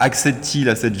accèdent-ils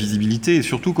à cette visibilité, et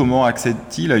surtout comment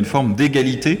accèdent-ils à une forme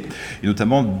d'égalité, et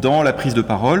notamment dans la prise de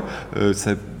parole.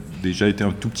 Ça déjà été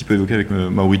un tout petit peu évoqué avec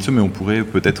Maurizio, mais on pourrait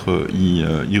peut-être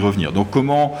y revenir. Donc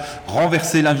comment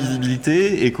renverser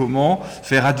l'invisibilité et comment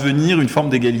faire advenir une forme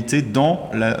d'égalité dans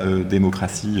la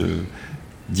démocratie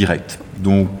directe.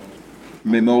 Donc,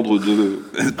 même ordre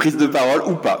de prise de parole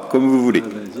ou pas, comme vous voulez.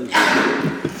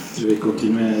 Je vais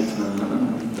continuer à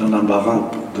être dans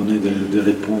l'embarras pour donner des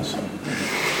réponses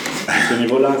à ce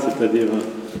niveau-là, c'est-à-dire,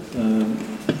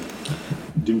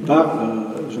 d'une part,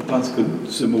 je pense que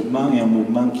ce mouvement est un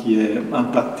mouvement qui est en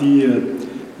partie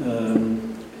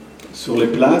sur les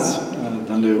places,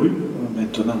 dans les rues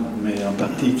maintenant, mais en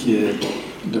partie qui est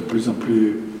de plus en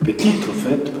plus petite, en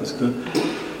fait, parce que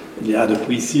il y a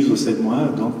depuis 6 ou 7 mois,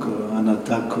 donc, une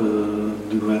attaque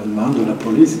du gouvernement, de la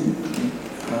police,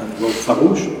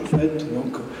 farouche, en fait.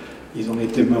 Donc, ils ont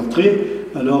été meurtris.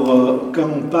 Alors, quand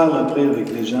on parle après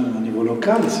avec les gens au niveau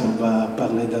local, si on va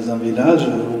parler dans un village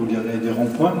où il y avait des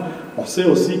ronds-points, on sait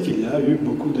aussi qu'il y a eu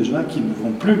beaucoup de gens qui ne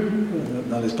vont plus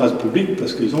dans l'espace public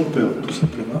parce qu'ils ont peur, tout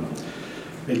simplement.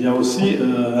 Mais il y a aussi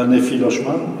un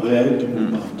effilochement réel du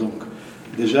mouvement. Donc,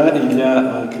 déjà, il y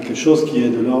a quelque chose qui est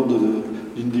de l'ordre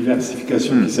d'une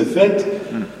diversification qui s'est faite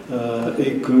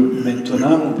et que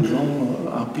maintenant, disons,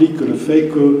 implique le fait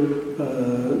que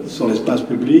sur l'espace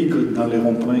public, dans les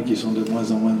ronds-points qui sont de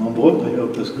moins en moins nombreux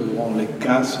d'ailleurs, parce qu'on les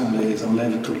casse, on les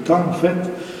enlève tout le temps en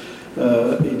fait,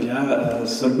 il y a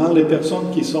seulement les personnes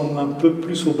qui sont un peu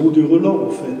plus au bout du rouleau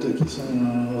en fait, qui sont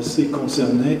aussi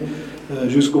concernées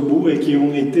jusqu'au bout et qui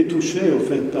ont été touchées en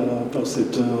fait par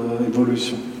cette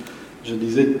évolution. Je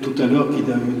disais tout à l'heure qu'il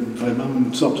y a eu vraiment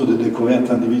une sorte de découverte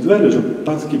individuelle. Je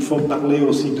pense qu'il faut parler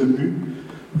aussi de mu,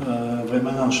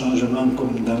 vraiment un changement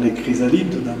comme dans les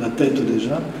chrysalides, dans la tête des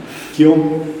gens, qui ont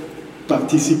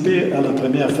participé à la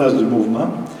première phase du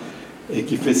mouvement et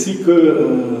qui fait si que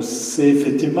c'est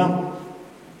effectivement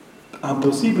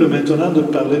impossible maintenant de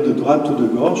parler de droite ou de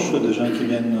gauche, de gens qui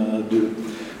viennent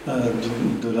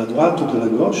de la droite ou de la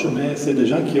gauche, mais c'est des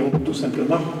gens qui ont tout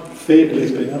simplement fait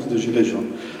l'expérience de Gilets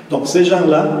jaunes. Donc ces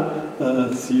gens-là,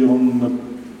 si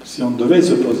on devait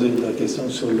se poser la question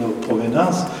sur leur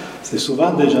provenance, c'est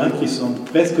souvent des gens qui sont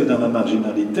presque dans la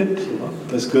marginalité, souvent,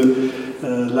 parce que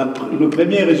le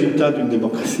premier résultat d'une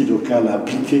démocratie locale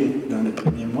appliquée dans les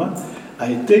premiers mois a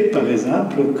été, par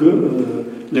exemple, que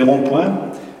les ronds-points,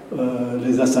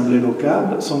 les assemblées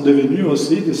locales sont devenues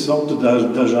aussi des sortes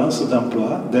d'agences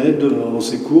d'emploi, d'aide au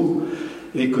secours,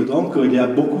 et que donc il y a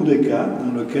beaucoup de cas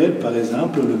dans lesquels, par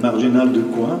exemple, le marginal du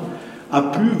coin a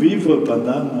pu vivre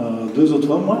pendant 2 ou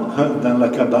 3 mois dans la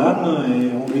cabane et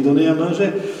on lui donnait à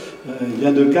manger. Il y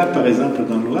a 2 cas, par exemple,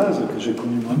 dans l'Oise, que j'ai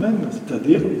connu moi-même,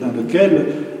 c'est-à-dire dans lequel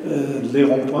les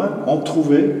ronds-points ont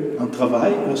trouvé un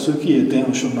travail à ceux qui étaient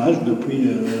en chômage depuis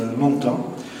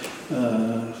longtemps.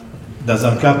 Dans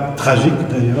un cas tragique,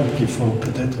 d'ailleurs, qu'il faut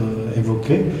peut-être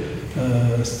évoquer,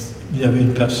 il y avait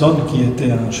une personne qui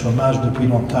était en chômage depuis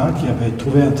longtemps, qui avait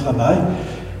trouvé un travail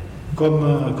comme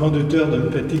conducteur d'une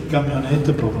petite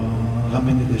camionnette pour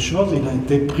ramener des choses. Il a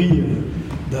été pris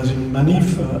dans une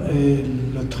manif et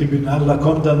le tribunal l'a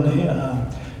condamné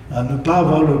à ne pas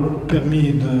avoir le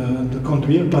permis de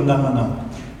conduire pendant 1 an.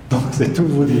 Donc c'est tout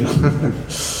vous dire.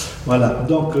 Voilà,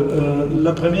 donc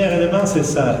le premier élément c'est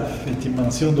ça, effectivement.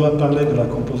 Si on doit parler de la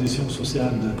composition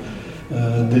sociale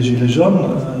des Gilets jaunes,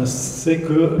 c'est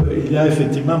qu'il y a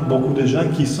effectivement beaucoup de gens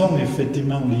qui sont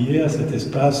effectivement liés à cet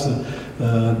espace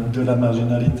de la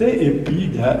marginalité, et puis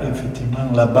il y a effectivement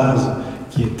la base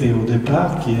qui était au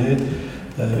départ, qui est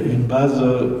une base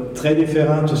très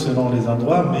différente selon les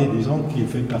endroits, mais disons qui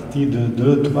fait partie de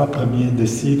 2-3 premiers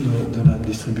déciles de la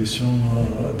distribution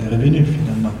des revenus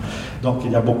finalement. Donc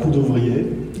il y a beaucoup d'ouvriers,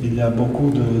 il y a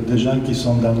beaucoup de gens qui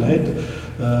sont dans l'aide.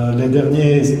 Les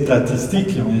dernières statistiques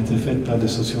qui ont été faites par des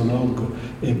sociologues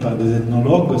et par des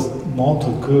ethnologues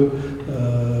montrent que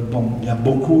il y a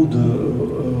beaucoup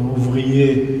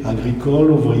d'ouvriers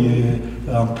agricoles, ouvriers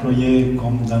employés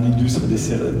comme dans l'industrie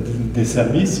des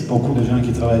services, beaucoup de gens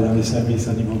qui travaillent dans les services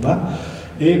à niveau bas,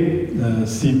 et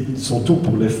surtout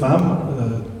pour les femmes,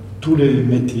 tous les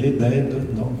métiers d'aide,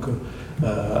 donc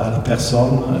à la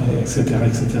personne, etc.,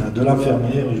 de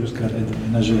l'infirmière jusqu'à l'aide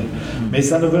ménagère. Mais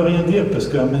ça ne veut rien dire, parce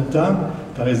qu'en même temps,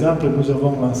 par exemple, nous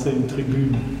avons lancé une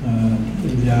tribune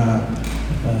il y a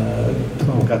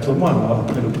 3 ou 4 mois,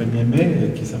 après le 1er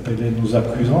mai, qui s'appelait « Nous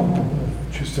accusons »,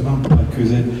 justement pour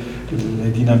accuser les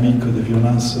dynamiques de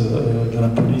violence de la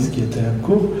police qui étaient en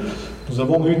cours. Nous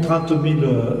avons eu 30 000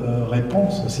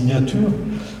 réponses, signatures,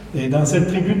 et dans cette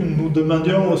tribune, nous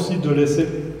demandions aussi de laisser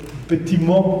petit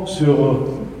mot sur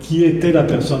qui était la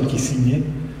personne qui signait,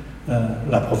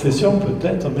 la profession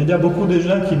peut-être, mais il y a beaucoup de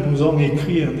gens qui nous ont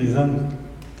écrit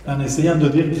en essayant de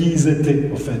dire qui ils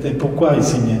étaient, en fait, et pourquoi ils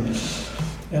signaient.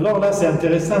 Et alors là, c'est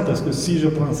intéressant parce que si je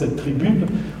prends cette tribune,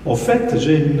 au fait,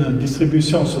 j'ai une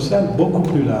distribution sociale beaucoup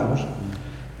plus large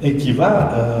et qui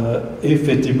va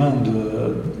effectivement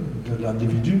de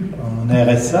l'individu en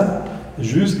RSA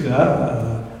jusqu'à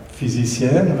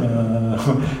physicienne,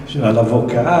 à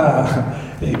l'avocat,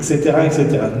 etc.,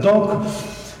 etc. Donc,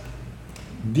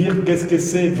 dire qu'est-ce que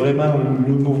c'est vraiment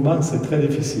le mouvement, c'est très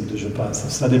difficile, je pense.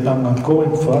 Ça dépend encore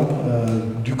une fois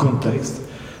du contexte.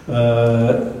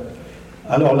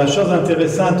 Alors, la chose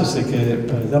intéressante, c'est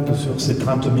que, par exemple, sur ces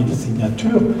 30 000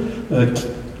 signatures,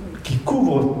 qui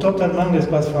couvrent totalement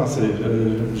l'espace français,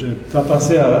 je n'ai pas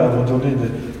pensé à vous donner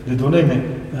des données, mais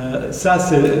ça,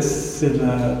 c'est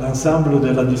l'ensemble de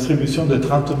la distribution de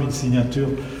 30 000 signatures.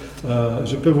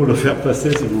 Je peux vous le faire passer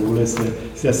si vous voulez.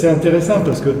 C'est assez intéressant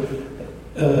parce que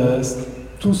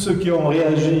tous ceux qui ont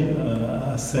réagi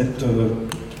à cette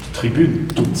tribune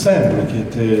toute simple qui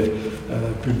était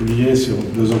publiée sur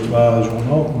 2 ou 3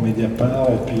 journaux, Mediapart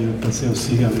et puis passé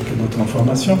aussi avec notre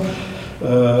information,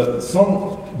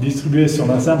 sont distribués sur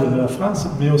l'ensemble de la France,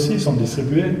 mais aussi sont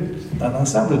distribués dans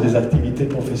l'ensemble des activités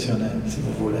professionnelles, si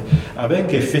vous voulez,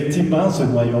 avec effectivement ce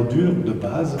noyau dur de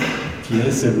base qui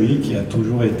est celui qui a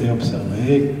toujours été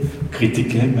observé,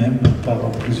 critiqué même par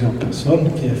plusieurs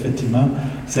personnes, qui est effectivement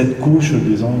cette couche,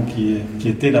 disons, qui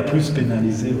était la plus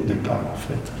pénalisée au départ, en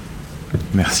fait.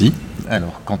 Merci.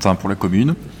 Alors, Quentin, pour la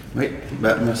commune. Oui,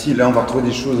 merci. Là, on va retrouver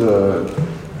des choses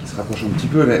qui se rapprochent un petit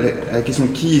peu. La question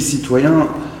de qui est citoyen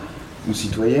ou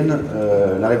citoyenne,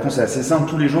 la réponse est assez simple.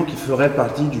 Tous les gens qui feraient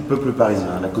partie du peuple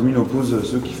parisien. La commune oppose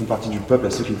ceux qui font partie du peuple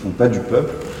à ceux qui ne font pas du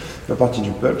peuple, pas partie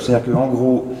du peuple. C'est-à-dire qu'en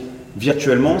gros,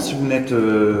 virtuellement, si vous n'êtes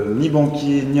ni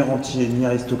banquier, ni rentier, ni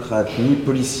aristocrate, ni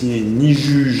policier, ni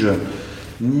juge,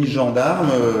 ni gendarme,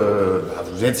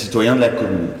 vous êtes citoyen de la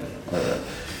commune.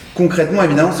 Concrètement,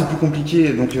 évidemment, c'est plus compliqué.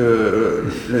 Donc,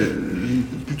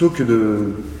 plutôt que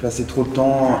de passer trop de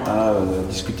temps à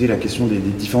discuter la question des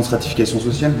différentes ratifications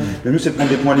sociales, le mieux c'est de prendre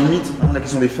des points limites. La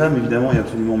question des femmes, évidemment, est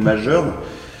absolument majeure.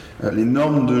 Les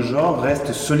normes de genre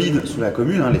restent solides sous la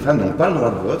commune. Les femmes n'ont pas le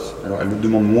droit de vote. Alors, elles le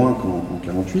demandent moins qu'en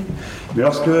 48. Mais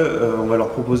lorsque on va leur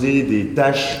proposer des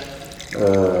tâches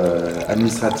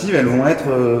administratives, elles vont être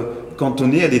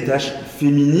cantonnées à des tâches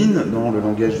féminines dans le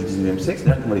langage du 19e siècle,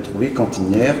 c'est-à-dire qu'on va les trouver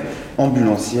cantinières,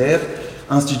 ambulancières,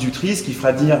 institutrices, qui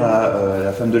fera dire à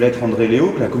la femme de lettres André Léo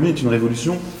que la commune est une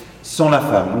révolution sans la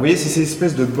femme. Donc, vous voyez, c'est ces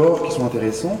espèces de bords qui sont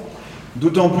intéressants,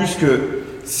 d'autant plus que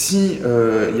si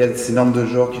il y a ces normes de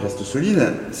genre qui restent solides,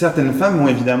 certaines femmes vont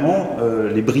évidemment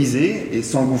les briser et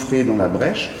s'engouffrer dans la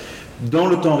brèche. Dans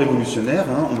le temps révolutionnaire,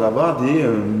 on va avoir des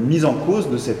mises en cause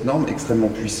de cette norme extrêmement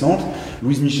puissante.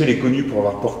 Louise Michel est connue pour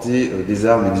avoir porté des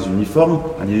armes et des uniformes,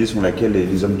 l'idée selon laquelle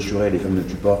les hommes tueraient et les femmes ne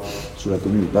tuent pas sous la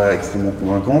commune n'est pas extrêmement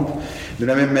convaincante. De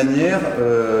la même manière,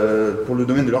 pour le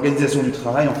domaine de l'organisation du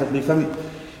travail, en fait, les femmes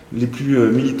les plus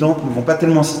militantes ne vont pas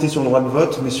tellement insister sur le droit de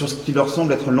vote, mais sur ce qui leur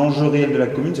semble être l'enjeu réel de la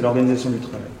commune, c'est l'organisation du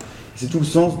travail. C'est tout le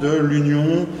sens de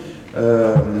l'union.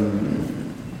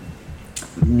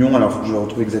 L'union, alors je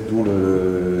retrouve exactement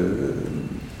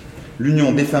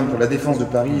l'union des femmes pour la défense de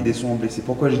Paris et des soins aux blessés.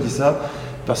 Pourquoi je dis ça ?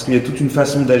 Parce qu'il y a toute une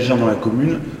façon d'agir dans la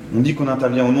commune. On dit qu'on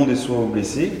intervient au nom des soins aux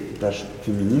blessés, tâche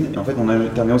féminine, et en fait on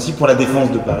intervient aussi pour la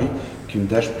défense de Paris, qui est une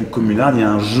tâche plus communale. Il y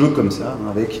a un jeu comme ça,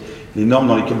 avec les normes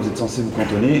dans lesquelles vous êtes censé vous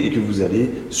cantonner et que vous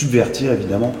allez subvertir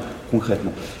évidemment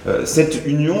concrètement. Cette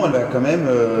union, elle va quand même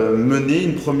mener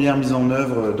une première mise en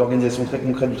œuvre d'organisation très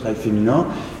concrète du travail féminin,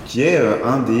 qui est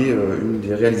une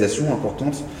des réalisations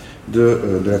importantes de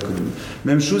la commune.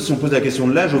 Même chose si on pose la question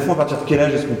de l'âge. Au fond, à partir de quel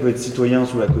âge est-ce qu'on peut être citoyen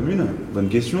sous la commune ? Bonne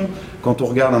question. Quand on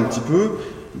regarde un petit peu,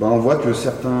 on voit que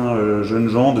certains jeunes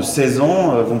gens de 16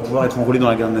 ans vont pouvoir être enrôlés dans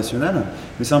la garde nationale.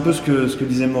 Mais c'est un peu ce que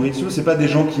disait Maurizio, c'est pas des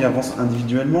gens qui avancent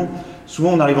individuellement.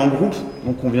 Souvent on arrive en groupe,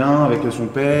 donc on vient avec son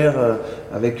père,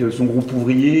 avec son groupe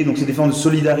ouvrier, donc c'est des formes de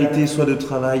solidarité, soit de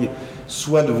travail,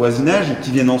 soit de voisinage,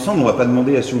 qui viennent ensemble. On va pas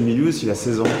demander à celui au milieu s'il a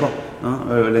 16 ans ou pas.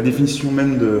 La définition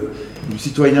même du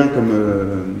citoyen comme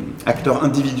acteur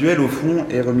individuel, au fond,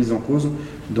 est remise en cause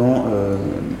dans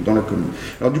la commune.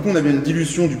 Alors du coup, on avait une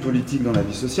dilution du politique dans la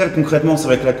vie sociale. Concrètement, c'est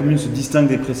vrai que la commune se distingue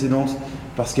des précédentes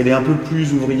parce qu'elle est un peu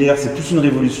plus ouvrière, c'est plus une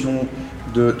révolution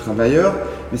de travailleurs,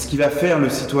 mais ce qui va faire le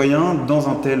citoyen dans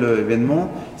un tel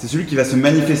événement, c'est celui qui va se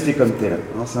manifester comme tel.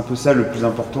 C'est un peu ça le plus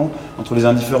important, entre les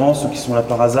indifférents, ceux qui sont là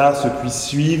par hasard, ceux qui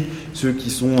suivent, ceux qui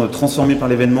sont transformés par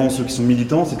l'événement, ceux qui sont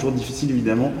militants. C'est toujours difficile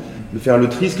évidemment de faire le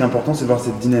tri. Ce qui est important, c'est de voir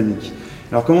cette dynamique.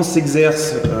 Alors comment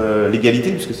s'exerce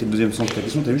l'égalité, puisque c'est le deuxième sens de ta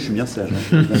question. Tu as vu, je suis bien sage,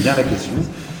 j'aime bien la question.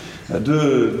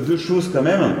 Deux choses quand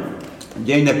même. Il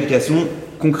y a une application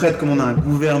concrète, comme on a un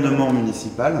gouvernement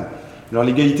municipal. Alors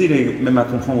l'égalité, elle est même à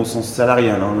comprendre au sens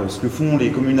salarial. Ce que font les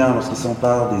communards lorsqu'ils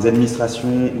s'emparent des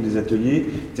administrations ou des ateliers,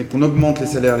 c'est qu'on augmente les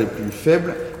salaires les plus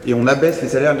faibles et on abaisse les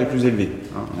salaires les plus élevés.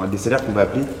 On a des salaires qu'on va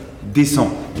appeler décents.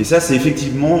 Et ça, c'est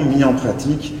effectivement mis en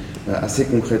pratique assez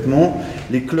concrètement.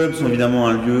 Les clubs sont évidemment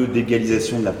un lieu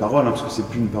d'égalisation de la parole, parce que c'est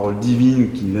plus une parole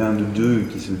divine qui vient de Dieu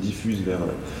et qui se diffuse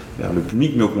vers le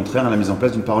public, mais au contraire la mise en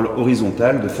place d'une parole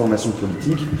horizontale de formation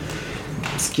politique.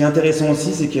 Ce qui est intéressant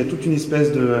aussi, c'est qu'il y a toute une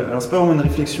espèce de... Alors c'est pas vraiment une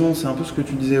réflexion, c'est un peu ce que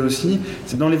tu disais aussi,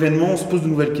 c'est dans l'événement, on se pose de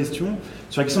nouvelles questions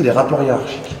sur la question des rapports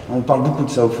hiérarchiques. On parle beaucoup de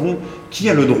ça au fond. Qui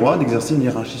a le droit d'exercer une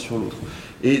hiérarchie sur l'autre ?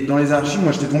 Et dans les hiérarchies,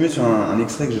 moi j'étais tombé sur un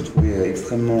extrait que j'ai trouvé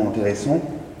extrêmement intéressant.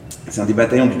 C'est un des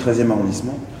bataillons du 13e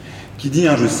arrondissement qui dit,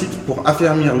 je cite, « Pour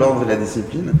affermir l'ordre et la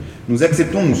discipline, nous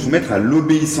acceptons de nous soumettre à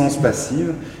l'obéissance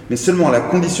passive, mais seulement à la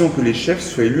condition que les chefs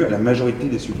soient élus à la majorité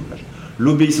des suffrages. »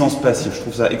 L'obéissance passive, je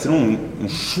trouve ça excellent. On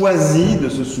choisit de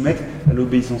se soumettre à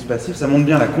l'obéissance passive. Ça montre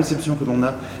bien la conception que l'on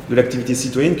a de l'activité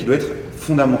citoyenne qui doit être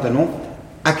fondamentalement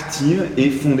active et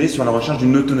fondée sur la recherche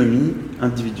d'une autonomie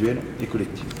individuelle et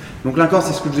collective. Donc là encore,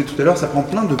 c'est ce que je disais tout à l'heure, ça prend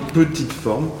plein de petites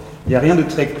formes. Il n'y a rien de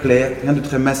très clair, rien de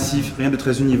très massif, rien de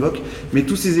très univoque, mais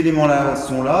tous ces éléments-là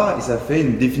sont là et ça fait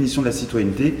une définition de la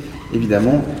citoyenneté,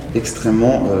 évidemment,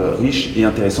 extrêmement riche et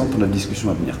intéressante pour notre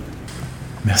discussion à venir.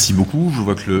 Merci beaucoup. Je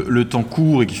vois que le temps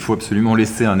court et qu'il faut absolument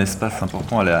laisser un espace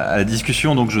important à la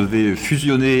discussion. Donc je vais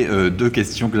fusionner deux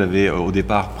questions que j'avais au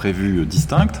départ prévues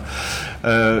distinctes.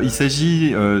 Il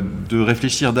s'agit de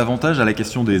réfléchir davantage à la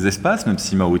question des espaces, même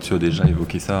si Maurizio a déjà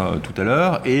évoqué ça tout à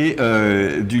l'heure, et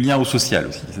du lien au social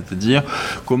aussi. C'est-à-dire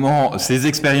comment ces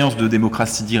expériences de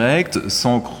démocratie directe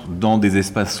s'ancrent dans des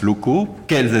espaces locaux.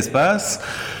 Quels espaces ?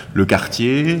 Le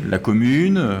quartier, la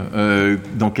commune,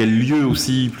 dans quel lieu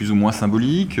aussi plus ou moins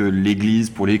symbolique, l'église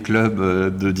pour les clubs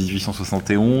de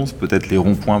 1871, peut-être les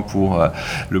ronds-points pour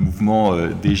le mouvement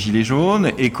des Gilets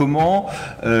jaunes, et comment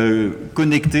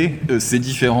connecter ces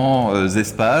différents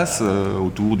espaces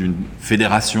autour d'une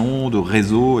fédération, de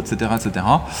réseaux, etc.,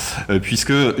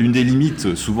 puisque une des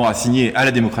limites souvent assignées à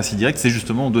la démocratie directe, c'est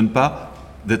justement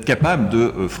d'être capable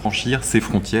de franchir ces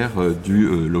frontières du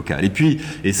local. Et puis,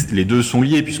 les deux sont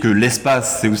liés, puisque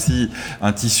l'espace, c'est aussi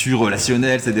un tissu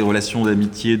relationnel, c'est des relations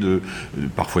d'amitié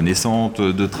parfois naissantes,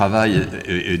 de travail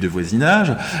et de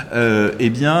voisinage.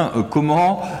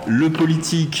 Comment le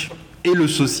politique et le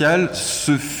social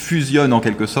se fusionnent en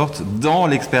quelque sorte dans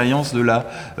l'expérience de la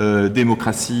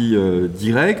démocratie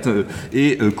directe,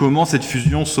 et comment cette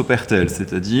fusion s'opère-t-elle ?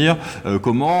 C'est-à-dire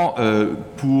comment,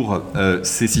 pour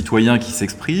ces citoyens qui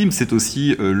s'expriment, c'est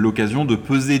aussi l'occasion de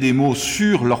peser des mots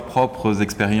sur leurs propres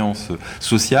expériences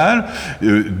sociales,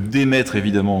 d'émettre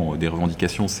évidemment des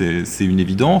revendications, c'est une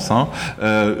évidence,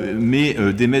 mais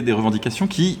d'émettre des revendications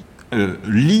qui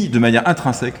lie de manière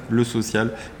intrinsèque le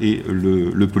social et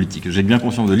le politique. J'ai bien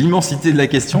conscience de l'immensité de la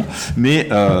question, mais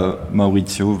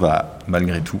Maurizio va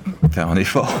malgré tout faire un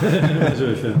effort. Je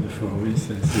vais faire un effort, oui.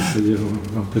 C'est-à-dire,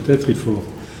 peut-être il faut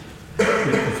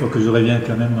que je revienne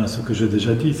quand même à ce que j'ai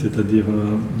déjà dit, c'est-à-dire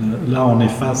là on est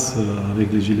face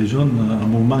avec les Gilets jaunes à un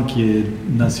mouvement qui est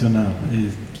national et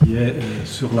qui est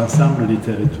sur l'ensemble des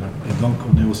territoires. Et donc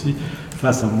on est aussi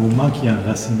face à un mouvement qui est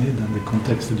enraciné dans des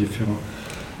contextes différents.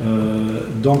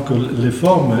 Donc les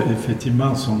formes,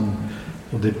 effectivement,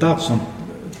 au départ, sont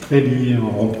très liées au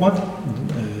rond-point,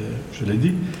 je l'ai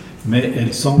dit, mais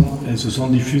elles se sont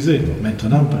diffusées.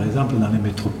 Maintenant, par exemple, dans les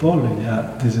métropoles, il y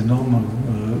a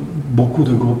beaucoup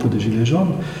de groupes de gilets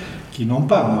jaunes qui n'ont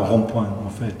pas un rond-point, en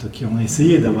fait, qui ont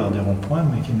essayé d'avoir des ronds-points,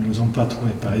 mais qui ne les ont pas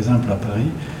trouvés. Par exemple, à Paris,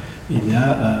 il y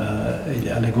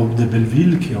a les groupes de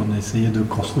Belleville qui ont essayé de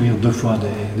construire 2 fois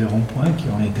des ronds-points qui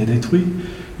ont été détruits.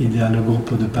 Il y a le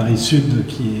groupe de Paris Sud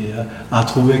qui a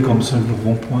trouvé comme seul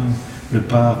rond-point le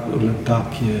parc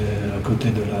qui est à côté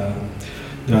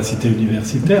de la cité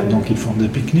universitaire, donc ils font des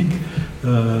pique-niques.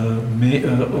 Mais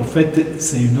en fait,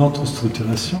 c'est une autre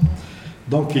structuration.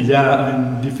 Donc il y a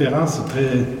une différence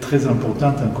très, très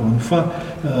importante, encore une fois,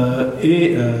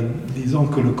 disons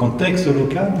que le contexte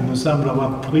local me semble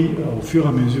avoir pris, au fur et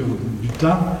à mesure du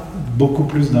temps, beaucoup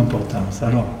plus d'importance.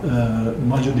 Alors,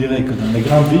 moi je dirais que dans les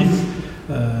grandes villes,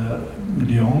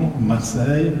 Lyon,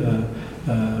 Marseille,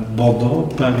 Bordeaux,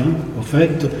 Paris, au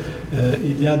fait,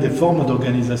 il y a des formes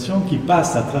d'organisation qui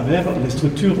passent à travers les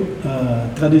structures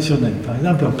traditionnelles. Par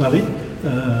exemple, à Paris,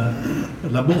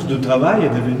 la bourse de travail est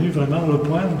devenue vraiment le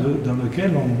point dans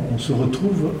lequel on se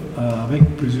retrouve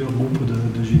avec plusieurs groupes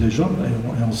de gilets jaunes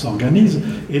et on s'organise.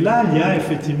 Et là, il y a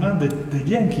effectivement des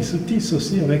liens qui se tissent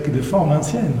aussi avec des formes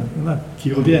anciennes,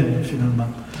 qui reviennent finalement.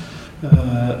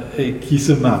 et qui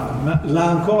se marquent.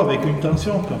 Là encore avec une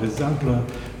tension, par exemple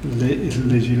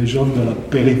les gilets jaunes de la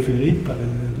périphérie,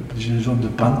 les gilets jaunes de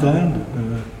Pantin, de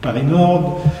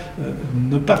Paris-Nord,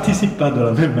 ne participent pas de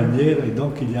la même manière et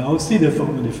donc il y a aussi des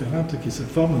formes différentes qui se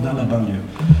forment dans la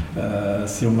banlieue.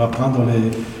 Si on va prendre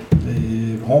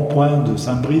les ronds-points de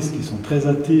Saint-Brice qui sont très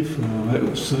actifs,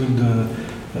 ceux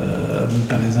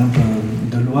par exemple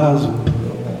de l'Oise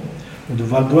ou de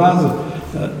Val d'Oise,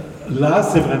 là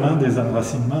c'est vraiment des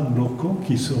enracinements locaux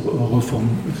qui se reforment.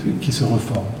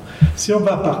 Si on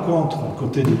va par contre à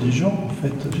côté de Dijon, en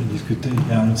fait j'ai discuté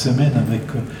il y a une semaine avec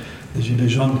des gilets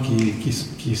jaunes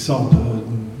qui sortent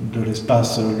de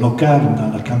l'espace local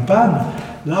dans la campagne,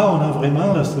 là on a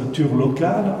vraiment la structure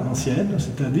locale ancienne,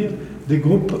 c'est-à-dire des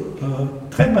groupes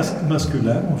très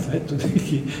masculins en fait,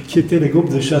 qui étaient les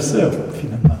groupes de chasseurs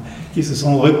finalement, qui se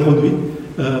sont reproduits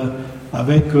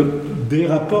avec des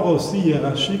rapports aussi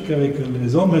hiérarchiques avec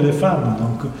les hommes et les femmes,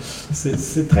 donc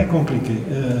c'est très compliqué.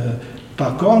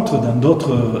 Par contre, dans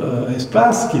d'autres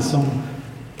espaces qui sont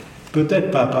peut-être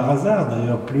pas par hasard,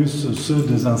 d'ailleurs plus ceux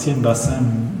des anciens bassins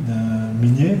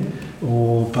miniers,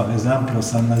 ou par exemple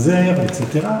Saint-Nazaire,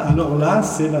 etc. Alors là,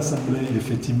 c'est l'assemblée,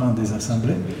 effectivement, des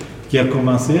assemblées qui a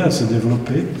commencé à se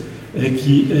développer et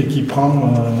qui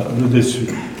prend le dessus.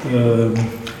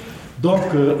 Donc,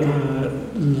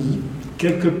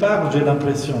 quelque part, j'ai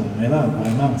l'impression, mais là,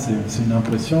 vraiment, c'est une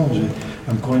impression,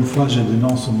 encore une fois, je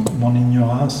dénonce mon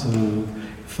ignorance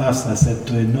face à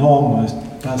cet énorme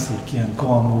espace qui est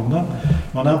encore en mouvement.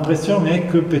 Mon impression est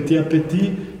que petit à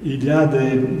petit, il y a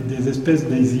des espèces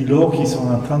d'îlots qui sont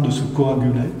en train de se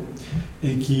coaguler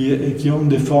et qui ont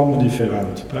des formes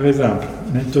différentes. Par exemple,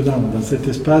 maintenant, dans cet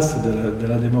espace de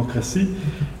la démocratie,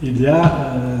 il y a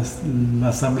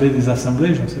l'Assemblée des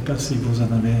assemblées, je ne sais pas si vous en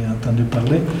avez entendu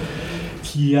parler,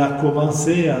 qui a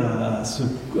commencé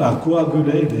à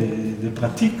coaguler des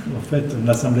pratiques. En fait,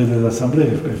 l'Assemblée des assemblées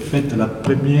est faite la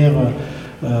première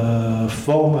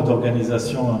forme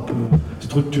d'organisation un peu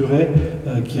structurée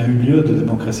qui a eu lieu de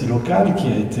démocratie locale, qui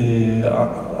a été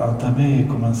entamée et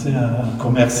commencé à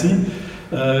Commercy.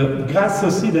 Grâce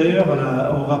aussi d'ailleurs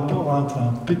au rapport entre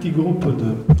un petit groupe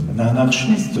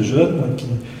d'anarchistes jeunes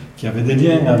qui avaient des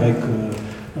liens avec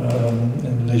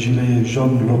les gilets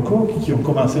jaunes locaux qui ont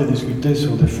commencé à discuter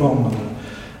sur des formes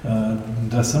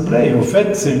d'assemblée. Et au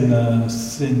fait, c'est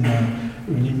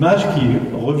une image qui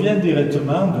revient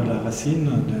directement de la racine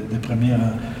des premières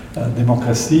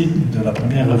démocraties, de la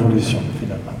première révolution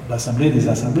finalement. L'Assemblée des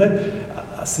assemblées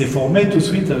s'est formée tout de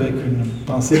suite avec une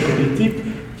pensée politique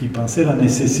qui pensait la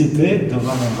nécessité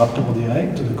d'avoir un rapport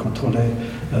direct, de contrôler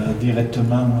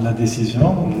directement la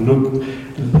décision,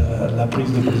 la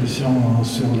prise de position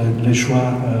sur les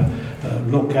choix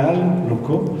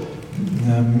locaux,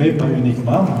 mais pas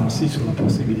uniquement, mais aussi sur la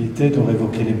possibilité de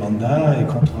révoquer les mandats et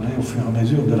contrôler au fur et à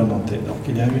mesure de la montée. Donc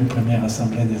il y a eu une première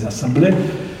assemblée des assemblées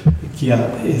qui a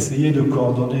essayé de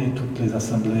coordonner toutes les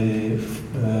assemblées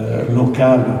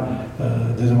locales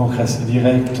de démocratie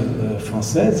directe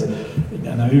française. Il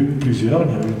y en a eu plusieurs.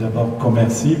 Il y a eu d'abord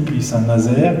Commercy, puis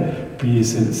Saint-Nazaire, puis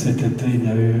cet été il y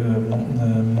a eu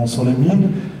Mont-Soleil-Mines,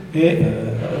 et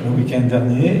le week-end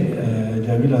dernier il y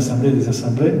a eu l'Assemblée des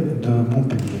assemblées de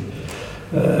Montpellier.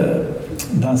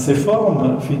 Dans ces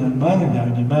formes, finalement, il y a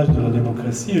une image de la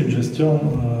démocratie, une gestion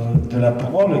de la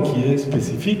parole qui est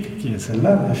spécifique, qui est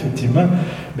celle-là, effectivement,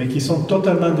 mais qui sont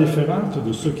totalement différentes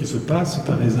de ce qui se passe,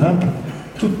 par exemple,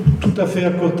 tout à fait à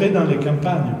côté dans les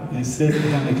campagnes. Et c'est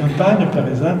dans les campagnes, par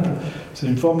exemple, c'est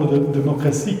une forme de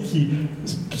démocratie qui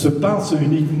se pense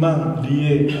uniquement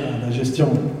liée à la gestion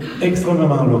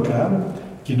extrêmement locale,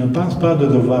 qui ne pense pas de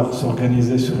devoir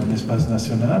s'organiser sur un espace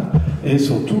national, et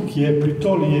surtout qui est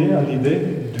plutôt lié à l'idée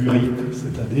du RIC,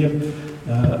 c'est-à-dire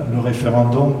le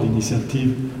référendum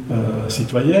d'initiative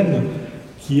citoyenne,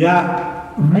 qui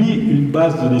a, lui, une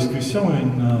base de discussion,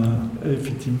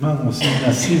 effectivement aussi une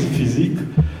assise physique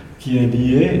qui est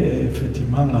liée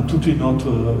effectivement à toute une autre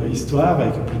histoire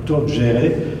et qui est plutôt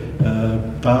gérée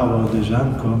par des gens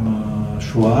comme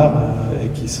Chouard et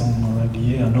qui sont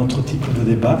liés à un autre type de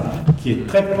débat qui est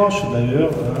très proche d'ailleurs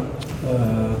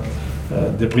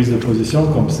des prises de position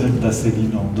comme celle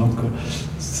d'Asselineau. Donc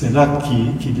c'est là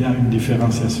qu'il y a une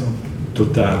différenciation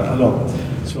totale. Alors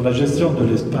sur la gestion de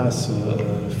l'espace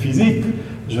physique,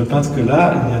 je pense que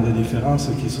là, il y a des différences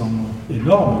qui sont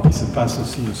énormes, qui se passent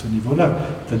aussi à ce niveau-là.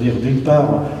 C'est-à-dire, d'une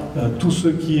part, tout ce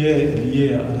qui est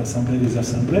lié à l'Assemblée des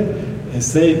assemblées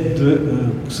essaie de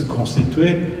se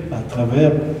constituer à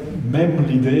travers même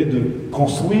l'idée de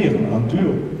construire en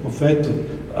dur, au fait,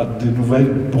 de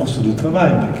nouvelles bourses de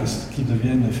travail, mais qui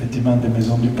deviennent effectivement des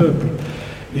maisons du peuple.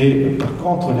 Et par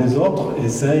contre, les autres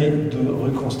essayent de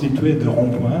reconstituer des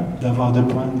ronds-points, d'avoir des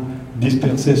points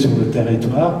dispersés sur le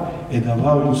territoire et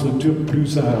d'avoir une structure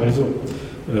plus à un réseau.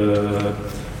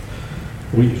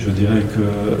 Oui, je dirais que...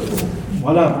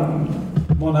 Voilà,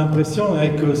 mon impression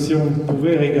est que si on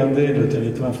pouvait regarder le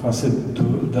territoire français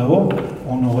d'en haut,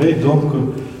 on aurait donc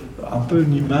un peu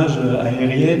une image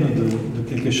aérienne de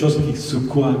quelque chose qui se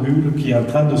coagule, qui est en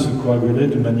train de se coaguler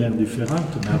de manière différente,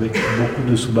 mais avec beaucoup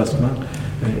de soubassements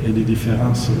et des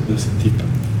différences de ce type.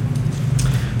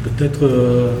 Peut-être,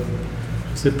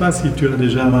 je ne sais pas si tu as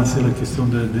déjà avancé la question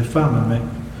des femmes, mais...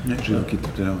 J'ai évoqué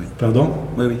tout à l'heure, oui. Pardon ?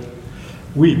 Oui, oui.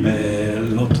 Oui, mais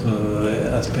l'autre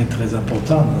aspect très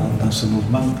important dans ce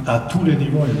mouvement, à tous les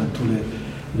niveaux et dans toutes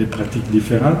les pratiques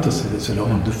différentes, c'est le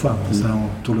rôle de femme. Ça,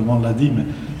 tout le monde l'a dit, mais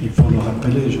il faut le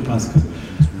rappeler. Je pense que,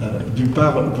 d'une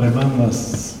part, vraiment,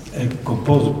 elle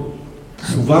compose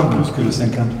souvent plus que le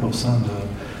 50%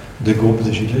 des groupes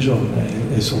de Gilets jaunes.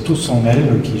 Et surtout, sont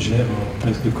elles qui gèrent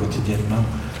presque quotidiennement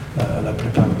la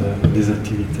plupart des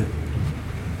activités.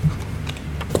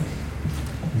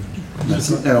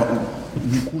 Merci. Alors,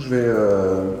 du coup, je vais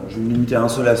me limiter à un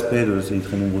seul aspect de ces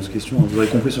très nombreuses questions. Vous aurez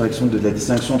compris sur la question de la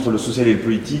distinction entre le social et le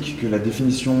politique que la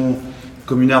définition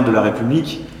communaire de la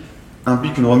République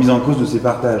implique une remise en cause de ces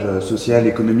partages social,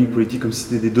 économique, politique, comme si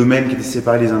c'était des domaines qui étaient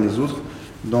séparés les uns des autres.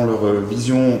 Dans leur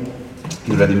vision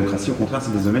de la démocratie, au contraire,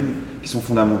 c'est des domaines qui sont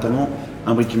fondamentalement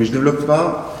imbriqués. Mais je ne développe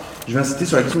pas. Je vais insister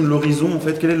sur la question de l'horizon. En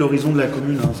fait, quel est l'horizon de la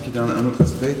commune, ce qui est un autre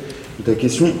aspect de ta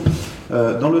question.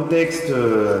 Dans le texte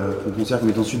qu'on considère comme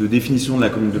étant celui de définition de la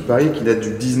Commune de Paris, qui date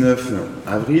du 19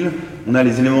 avril, on a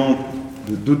les éléments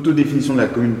d'autodéfinition de la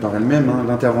commune par elle-même,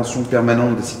 l'intervention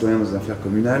permanente des citoyens dans les affaires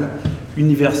communales,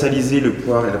 universaliser le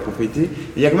pouvoir et la propriété. Et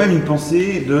il y a quand même une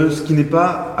pensée de ce qui n'est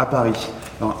pas à Paris.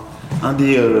 Alors, un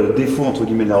des défauts, entre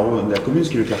guillemets, de la commune, ce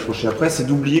qui lui est reproché après, c'est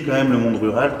d'oublier quand même le monde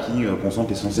rural qui concentre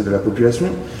l'essentiel de la population.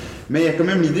 Mais il y a quand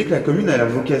même l'idée que la commune a la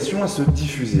vocation à se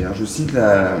diffuser. Je cite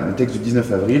le texte du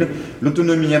 19 avril.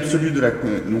 L'autonomie absolue de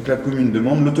donc la commune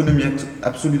demande l'autonomie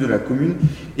absolue de la commune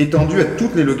étendue à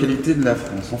toutes les localités de la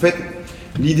France. En fait,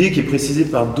 l'idée qui est précisée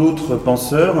par d'autres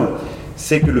penseurs,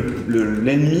 c'est que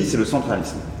l'ennemi, c'est le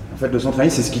centralisme. En fait, le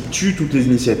centralisme, c'est ce qui tue toutes les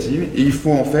initiatives. Et il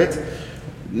faut en fait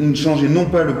changer non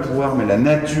pas le pouvoir, mais la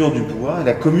nature du pouvoir. Et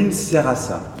la commune sert à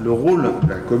ça. Le rôle de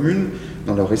la commune,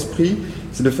 dans leur esprit,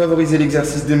 c'est de favoriser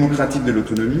l'exercice démocratique de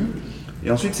l'autonomie. Et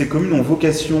ensuite, ces communes ont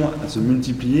vocation à se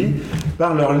multiplier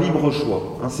par leur libre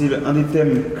choix. C'est un des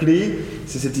thèmes clés,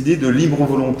 c'est cette idée de libre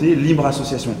volonté, libre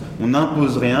association. On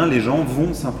n'impose rien, les gens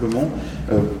vont simplement,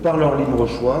 par leur libre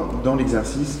choix, dans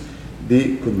l'exercice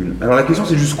des communes. Alors la question,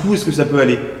 c'est jusqu'où est-ce que ça peut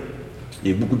aller ?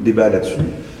 Il y a beaucoup de débats là-dessus.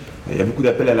 Il y a beaucoup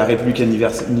d'appels à la République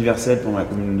universelle pendant la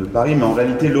Commune de Paris, mais en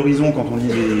réalité, l'horizon, quand on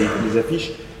lit les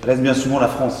affiches, reste bien souvent la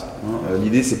France.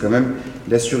 L'idée, c'est quand même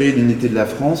d'assurer l'unité de la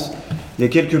France. Il y a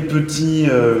quelques petits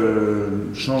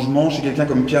changements. Chez quelqu'un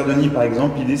comme Pierre Denis, par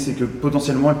exemple, l'idée, c'est que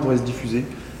potentiellement, elle pourrait se diffuser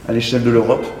à l'échelle de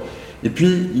l'Europe. Et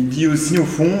puis, il dit aussi, au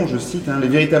fond, je cite, les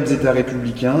véritables États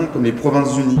républicains, comme les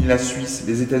Provinces-Unies, la Suisse,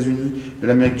 les États-Unis de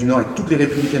l'Amérique du Nord et toutes les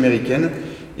républiques américaines,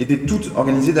 étaient toutes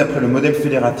organisées d'après le modèle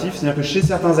fédératif. C'est-à-dire que chez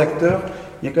certains acteurs,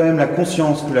 il y a quand même la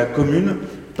conscience que la commune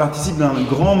participe d'un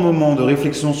grand moment de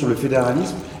réflexion sur le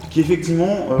fédéralisme qui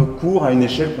effectivement court à une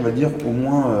échelle qu'on va dire au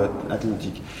moins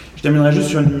atlantique. Je terminerai juste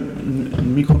sur une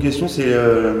micro-question, c'est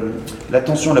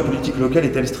l'attention à la politique locale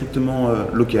est-elle strictement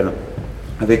locale ?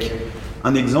 Avec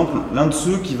un exemple, l'un de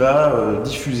ceux qui va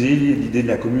diffuser l'idée de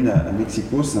la commune à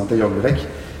Mexico, c'est un tailleur grec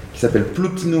qui s'appelle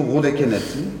Plotino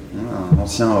Rodacanati, un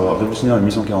ancien révolutionnaire de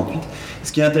 1848.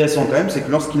 Ce qui est intéressant quand même, c'est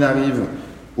que lorsqu'il arrive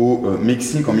au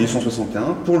Mexique en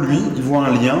 1861, pour lui, il voit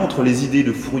un lien entre les idées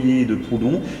de Fourier et de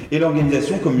Proudhon et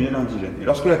l'organisation communale indigène. Et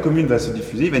lorsque la commune va se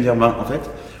diffuser, il va dire, en fait,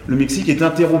 le Mexique est un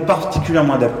terreau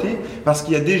particulièrement adapté parce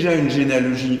qu'il y a déjà une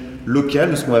généalogie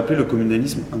locale de ce qu'on va appeler le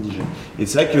communalisme indigène. Et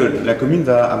c'est vrai que la commune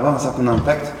va avoir un certain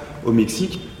impact au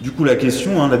Mexique. Du coup, la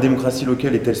question, la démocratie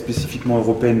locale est-elle spécifiquement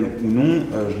européenne ou non,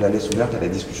 je la laisse ouverte à la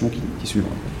discussion qui suivra.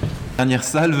 Dernière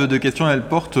salve de questions, elle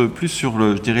porte plus sur,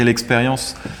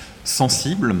 l'expérience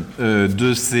sensible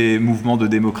de ces mouvements de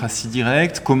démocratie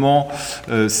directe. Comment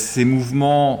ces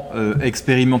mouvements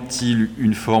expérimentent-ils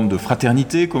une forme de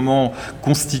fraternité ? Comment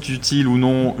constituent-ils ou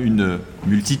non une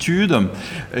multitude ?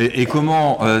 Et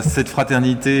comment cette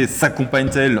fraternité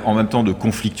s'accompagne-t-elle en même temps de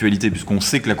conflictualité, puisqu'on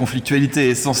sait que la conflictualité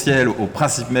est essentielle au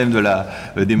principe même de la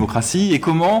démocratie. Et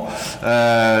comment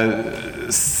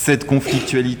cette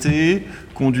conflictualité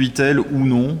conduit-elle ou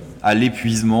non à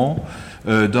l'épuisement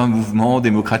d'un mouvement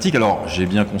démocratique. Alors, j'ai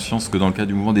bien conscience que dans le cas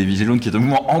du mouvement des Gilets jaunes, qui est un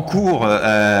mouvement en cours,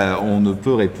 on ne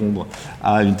peut répondre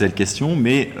à une telle question,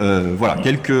 mais voilà,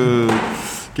 quelques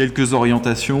quelques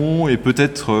orientations et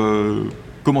peut-être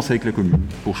commencer avec la commune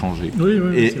pour changer. Oui,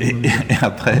 et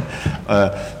après,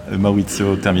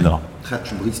 Maurizio terminera.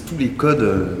 Tu brises tous les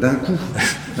codes d'un coup.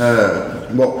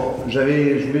 Je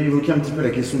vais évoquer un petit peu la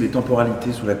question des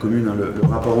temporalités sous la commune, le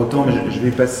rapport au temps, mais je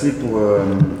vais passer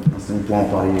on pourra en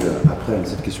parler après,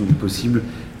 cette question du possible,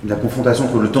 de la confrontation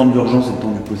entre le temps de l'urgence et le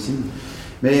temps du possible.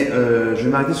 Mais je vais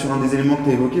m'arrêter sur un des éléments que tu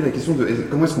as évoqué, la question de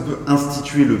comment est-ce qu'on peut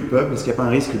instituer le peuple, est-ce qu'il n'y a pas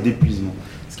un risque d'épuisement.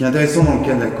 Ce qui est intéressant dans le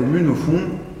cas de la commune, au fond,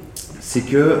 c'est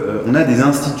qu'on a des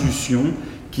institutions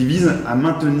qui visent à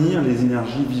maintenir les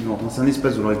énergies vivantes. C'est un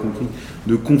espace, vous l'aurez compris,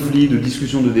 de conflits, de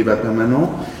discussions, de débats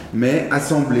permanents, mais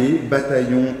assemblées,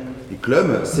 bataillons et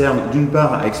clubs servent d'une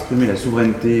part à exprimer la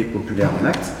souveraineté populaire en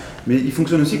acte, mais ils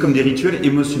fonctionnent aussi comme des rituels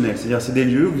émotionnels. C'est-à-dire c'est des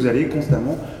lieux où vous allez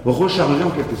constamment recharger en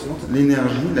quelque sorte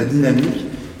l'énergie, la dynamique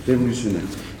révolutionnaire.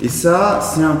 Et ça,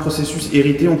 c'est un processus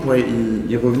hérité, on pourrait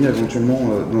y revenir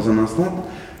éventuellement dans un instant.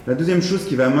 La deuxième chose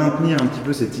qui va maintenir un petit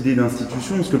peu cette idée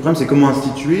d'institution, parce que le problème c'est comment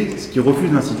instituer ce qui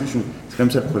refuse l'institution. C'est quand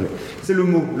même ça le projet. C'est le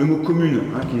mot commune,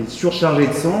 qui est surchargé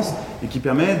de sens et qui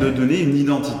permet de donner une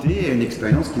identité et une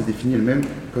expérience qui se définit elle-même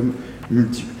comme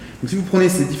multiple. Donc si vous prenez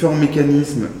ces différents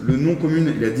mécanismes, le nom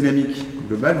commune et la dynamique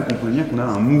globale, vous comprenez bien qu'on a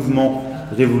un mouvement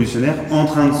révolutionnaire en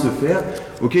train de se faire,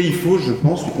 auquel il faut, je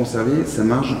pense, lui conserver sa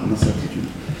marge d'incertitude.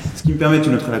 Ce qui me permet de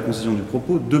noter à la concision du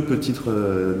propos, deux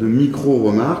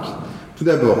micro-remarques. Tout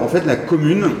d'abord, en fait, la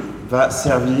commune va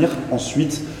servir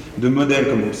ensuite de modèle,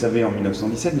 comme vous le savez, en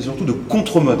 1917, mais surtout de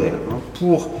contre-modèle.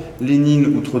 Pour Lénine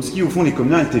ou Trotsky, au fond, les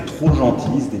communards étaient trop gentils,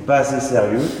 ils n'étaient pas assez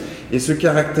sérieux. Et ce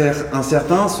caractère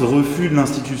incertain, ce refus de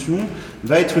l'institution,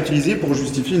 va être utilisé pour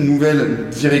justifier une nouvelle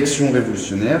direction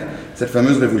révolutionnaire, cette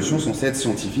fameuse révolution censée être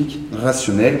scientifique,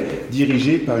 rationnelle,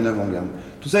 dirigée par une avant-garde.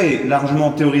 Tout ça est largement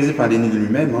théorisé par Lénine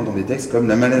lui-même dans des textes comme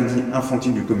La maladie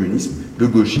infantile du communisme, le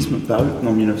gauchisme, paru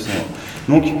en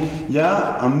 1901. Donc il y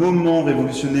a un moment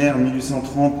révolutionnaire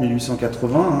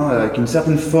 1830-1880 avec une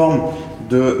certaine forme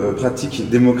de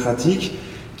pratique démocratique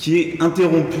qui est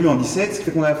interrompu en 17, ce qui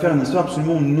fait qu'on a affaire à une histoire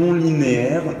absolument non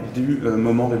linéaire du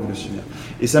moment révolutionnaire.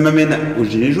 Et ça m'amène aux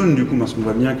Gilets jaunes, du coup, parce qu'on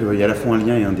voit bien qu'il y a à la fois un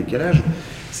lien et un décalage.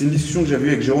 C'est une discussion que j'avais eue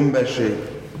avec Jérôme Bachet.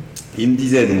 Et il me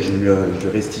disait, donc je lui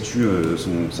restitue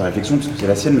sa réflexion, puisque c'est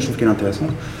la sienne, mais je trouve qu'elle est intéressante.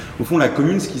 Au fond, la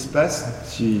commune, ce qui se passe,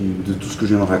 de tout ce que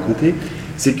je viens de raconter,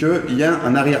 c'est qu'il y a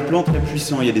un arrière-plan très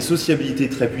puissant, il y a des sociabilités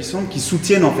très puissantes qui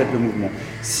soutiennent en fait le mouvement.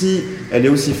 Si elle est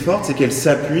aussi forte, c'est qu'elle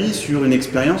s'appuie sur une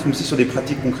expérience, mais aussi sur des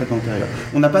pratiques concrètes antérieures.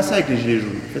 On n'a pas ça avec les Gilets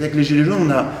jaunes. En fait, avec les Gilets jaunes,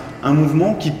 on a un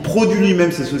mouvement qui produit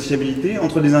lui-même ces sociabilités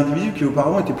entre des individus qui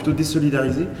auparavant étaient plutôt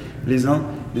désolidarisés les uns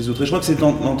les autres. Et je crois que c'est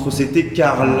entre cet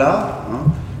écart-là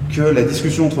que la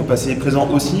discussion entre passé et présent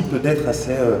aussi peut être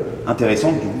assez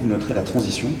intéressante. Du coup, vous noterez la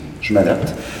transition, je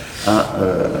m'adapte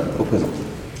au présent.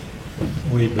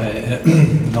 Oui,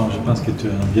 non, je pense que tu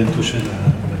as bien touché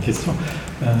la question.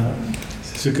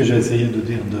 C'est ce que j'ai essayé de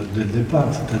dire dès le départ,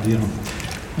 c'est-à-dire,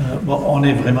 on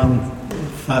est vraiment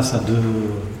face à deux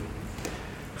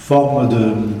formes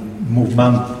de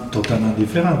mouvements totalement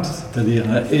différentes, c'est-à-dire,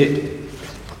 et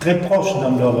très proches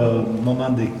dans leur moment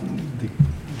de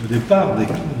départ,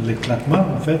 l'éclatement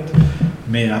en fait,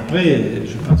 mais après,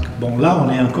 je pense que là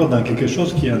on est encore dans quelque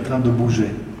chose qui est en train de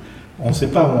bouger. On ne sait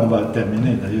pas où on va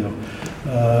terminer d'ailleurs.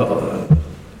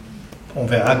 On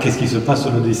verra qu'est-ce qui se passe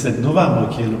le 17 novembre,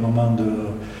 qui est le moment de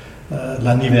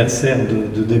l'anniversaire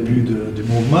de début du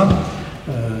mouvement.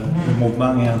 Le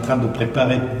mouvement est en train de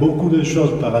préparer beaucoup de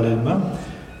choses parallèlement.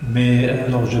 Mais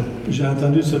alors, j'ai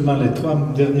entendu seulement les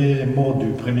 3 derniers mots du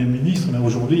Premier ministre, mais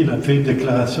aujourd'hui, il a fait une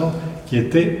déclaration qui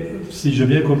était, si j'ai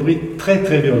bien compris, très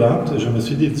très violente. Je me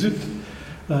suis dit, zut,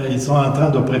 ils sont en train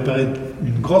de préparer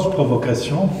une grosse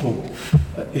provocation pour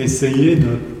essayer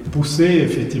de pousser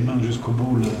effectivement jusqu'au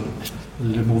bout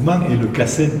le mouvement et le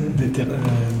casser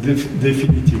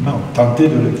définitivement, tenter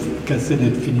de le casser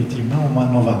définitivement au mois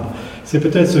de novembre. C'est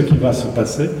peut-être ce qui va se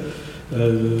passer.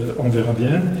 On verra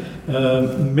bien.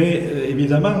 Mais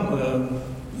évidemment,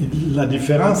 la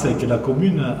différence, c'est que la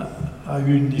commune a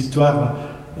eu une histoire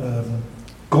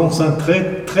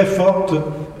concentrée, très forte,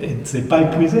 et ne s'est pas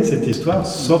épuisée cette histoire,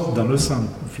 sauf dans le sang,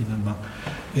 finalement.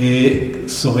 Et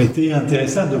ça aurait été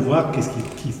intéressant de voir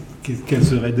qu'elle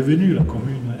serait devenue, la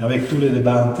commune, avec tous les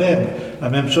débats internes. La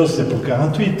même chose, c'est pour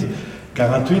 48.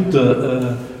 48,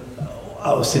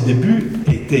 à ses débuts,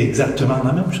 était exactement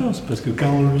la même chose, parce que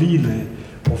quand on lit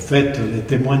les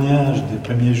témoignages des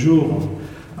premiers jours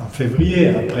en février,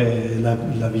 après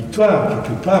la victoire,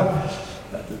 quelque part,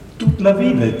 toute la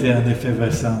ville était en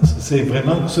effervescence. C'est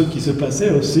vraiment ce qui se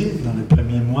passait aussi dans les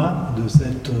premiers mois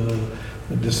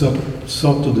de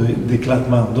sorte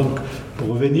d'éclatement. Donc,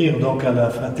 pour revenir donc à la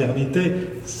fraternité,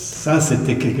 ça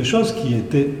c'était quelque chose qui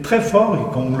était très fort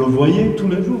et qu'on le voyait tous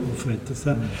les jours en fait.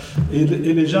 Ça. Et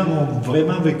les gens ont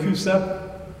vraiment vécu ça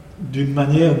d'une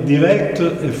manière directe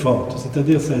et forte.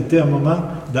 C'est-à-dire ça a été un moment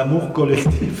d'amour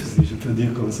collectif, si je peux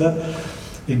dire comme ça.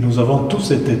 Et nous avons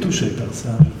tous été touchés par ça,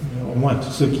 au moins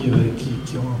tous ceux qui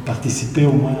ont participé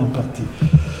au moins en partie.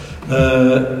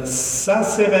 Ça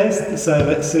c'est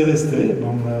resté.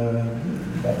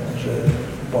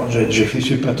 Je ne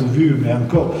suis pas tout vu, mais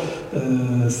encore,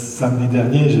 samedi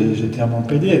dernier, j'étais à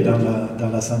Montpellier, dans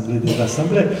l'Assemblée des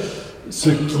Assemblées. Ce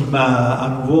qui m'a à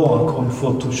nouveau, encore une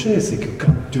fois, touché, c'est que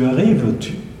quand tu arrives,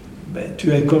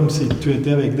 tu es comme si tu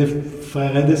étais avec des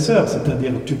frères et des sœurs,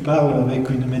 c'est-à-dire tu parles avec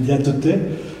une immédiateté,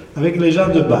 avec les gens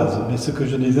de base. Mais ce que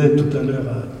je disais tout à l'heure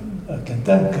à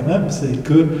Quentin, quand même, c'est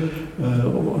que,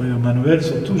 Emmanuel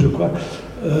surtout, je crois,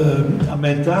 en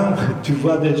même temps, tu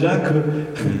vois déjà que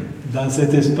dans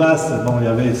cet espace, il y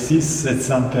avait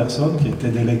 600-700 personnes qui étaient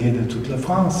déléguées de toute la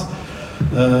France.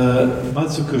 Moi,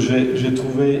 ce que j'ai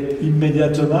trouvé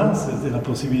immédiatement, c'était la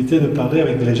possibilité de parler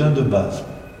avec les gens de base.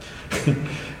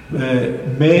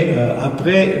 Mais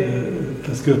après,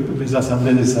 parce que les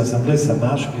assemblées, ça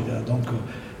marche, il y a donc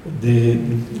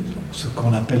ce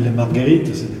qu'on appelle les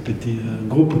marguerites, c'est des petits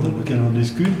groupes dans lesquels on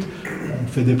discute, on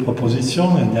fait des propositions,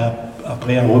 il y a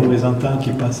après un représentant qui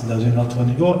passe dans un autre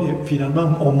niveau, et finalement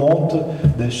on monte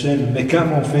d'échelle. Mais quand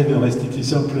on fait de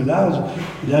restitution plus large,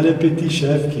 il y a les petits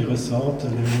chefs qui ressortent,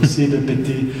 mais aussi les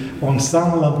petits. On sent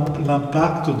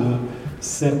l'impact de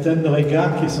certains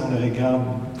regards qui sont les regards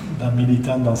d'un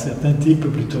militant d'un certain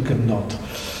type plutôt que d'autres.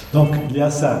 Donc il y a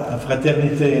ça, la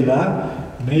fraternité est là,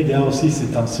 mais il y a aussi ces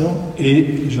tensions,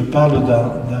 et je parle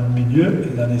d'un milieu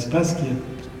et d'un espace qui est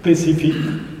spécifique,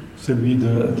 celui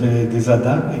des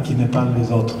ADA, et qui n'est pas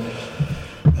les autres.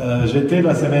 J'étais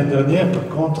la semaine dernière, par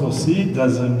contre, aussi dans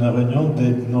une réunion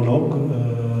d'ethnologues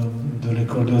de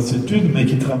l'école de hautes études, mais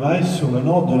qui travaillent sur le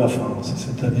nord de la France,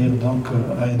 c'est-à-dire donc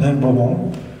à Hénin-Beaumont,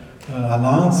 à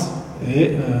Lens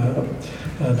et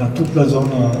dans toute la zone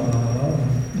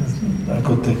à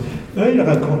côté. Eux, ils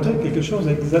racontaient quelque chose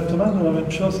exactement de la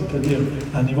même chose, c'est-à-dire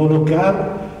à niveau local,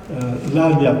 là,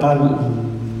 il n'y a pas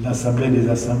l'Assemblée des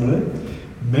assemblées,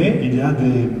 mais il y a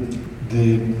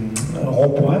des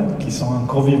ronds-points qui sont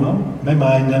encore vivants, même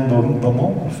à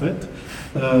Hénin-Beaumont en fait.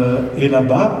 Et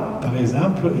là-bas, par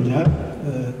exemple, il y a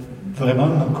vraiment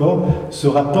encore ce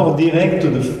rapport direct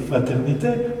de fraternité,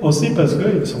 aussi parce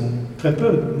qu'ils sont très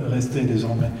peu restés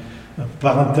désormais.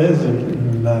 Parenthèse,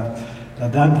 la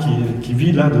dame qui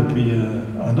vit là depuis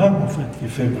un an, en fait, qui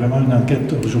fait vraiment une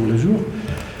enquête au jour le jour,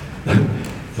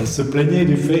 elle se plaignait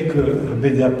du fait que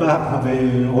Mediapart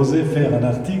avait osé faire un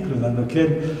article dans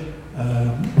lequel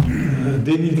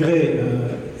dénigrait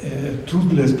tout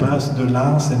l'espace de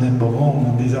Lens et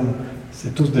Hénin-Beaumont en disant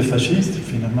c'est tous des fascistes,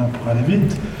 finalement, pour aller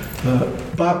vite,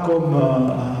 pas comme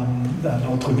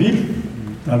dans notre ville,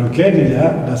 dans laquelle il y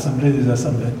a l'Assemblée des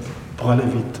assemblées, pour aller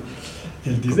vite.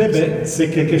 Elle disait, c'est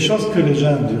quelque chose que les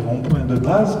gens du rond-point de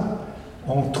base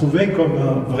ont trouvé comme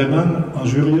vraiment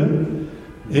injurieux,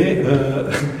 et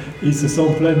ils se sont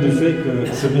plaints du fait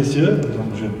que ce monsieur,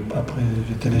 donc après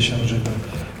j'ai téléchargé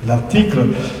l'article,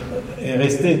 est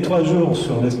resté 3 jours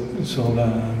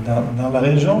dans la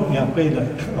région, et après il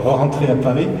est rentré à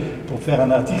Paris pour faire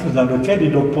un article dans lequel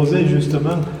il opposait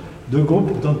justement 2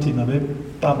 groupes dont il n'avait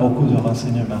pas beaucoup de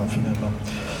renseignements finalement.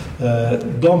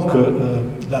 Donc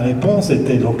la réponse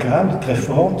était locale, très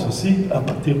forte aussi, à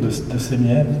partir de ces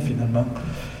miennes finalement.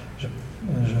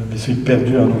 Je me suis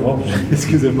perdu à nouveau,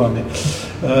 excusez-moi, mais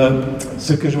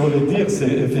ce que je voulais dire, c'est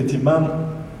effectivement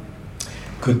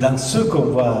que dans ce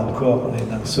qu'on voit encore,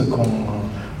 et dans ce qu'on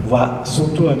voit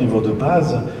surtout au niveau de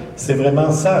base, c'est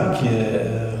vraiment ça qui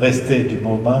est resté du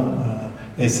mouvement,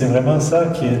 et c'est vraiment ça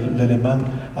qui est l'élément,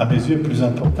 à mes yeux, plus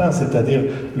important, c'est-à-dire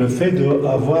le fait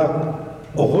d'avoir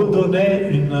redonné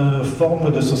une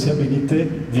forme de sociabilité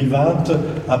vivante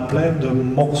à plein de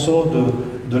morceaux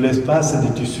de l'espace et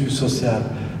du tissu social.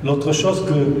 L'autre chose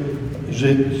que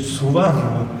j'ai souvent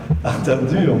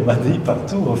entendu, on m'a dit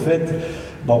partout, au fait,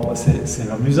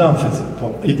 c'est amusant, en fait.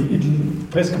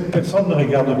 Presque personne ne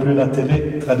regarde plus la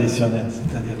télé traditionnelle,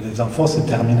 c'est-à-dire les enfants, c'est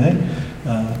terminé,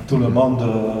 tout le monde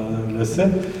le sait,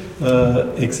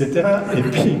 etc. Et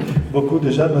puis, beaucoup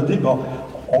de gens me disent,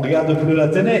 on ne regarde plus la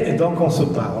télé et donc on se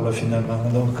parle finalement.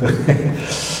 Donc,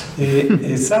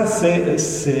 et ça,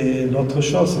 c'est l'autre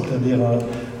chose, c'est-à-dire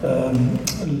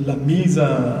la mise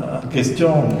en question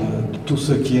de tout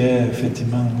ce qui est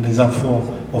effectivement les infos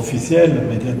officielles,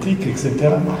 médiatiques,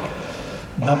 etc.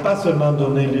 n'a pas seulement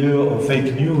donné lieu aux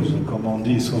fake news, comme on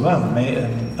dit souvent, mais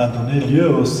a donné lieu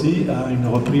aussi à une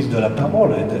reprise de la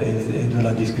parole et de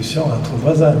la discussion entre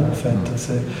voisins, en fait.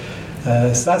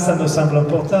 Ça me semble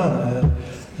important.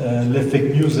 Les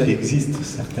fake news existent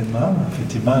certainement.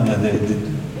 Effectivement, il y a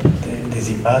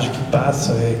des images qui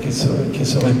passent et qui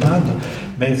se répandent,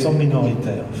 mais elles sont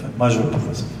minoritaires. Enfin, moi, je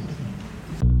pense.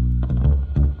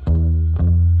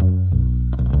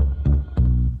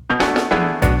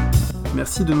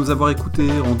 Merci de nous avoir écoutés.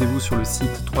 Rendez-vous sur le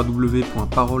site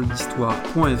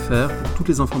www.paroledhistoire.fr pour toutes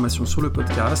les informations sur le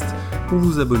podcast, pour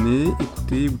vous abonner,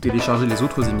 écouter ou télécharger les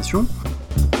autres émissions.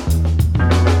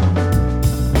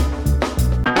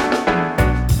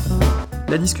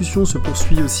 La discussion se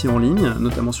poursuit aussi en ligne,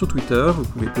 notamment sur Twitter. Vous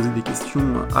pouvez poser des questions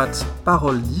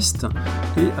 @paroledist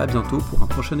et à bientôt pour un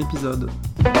prochain épisode.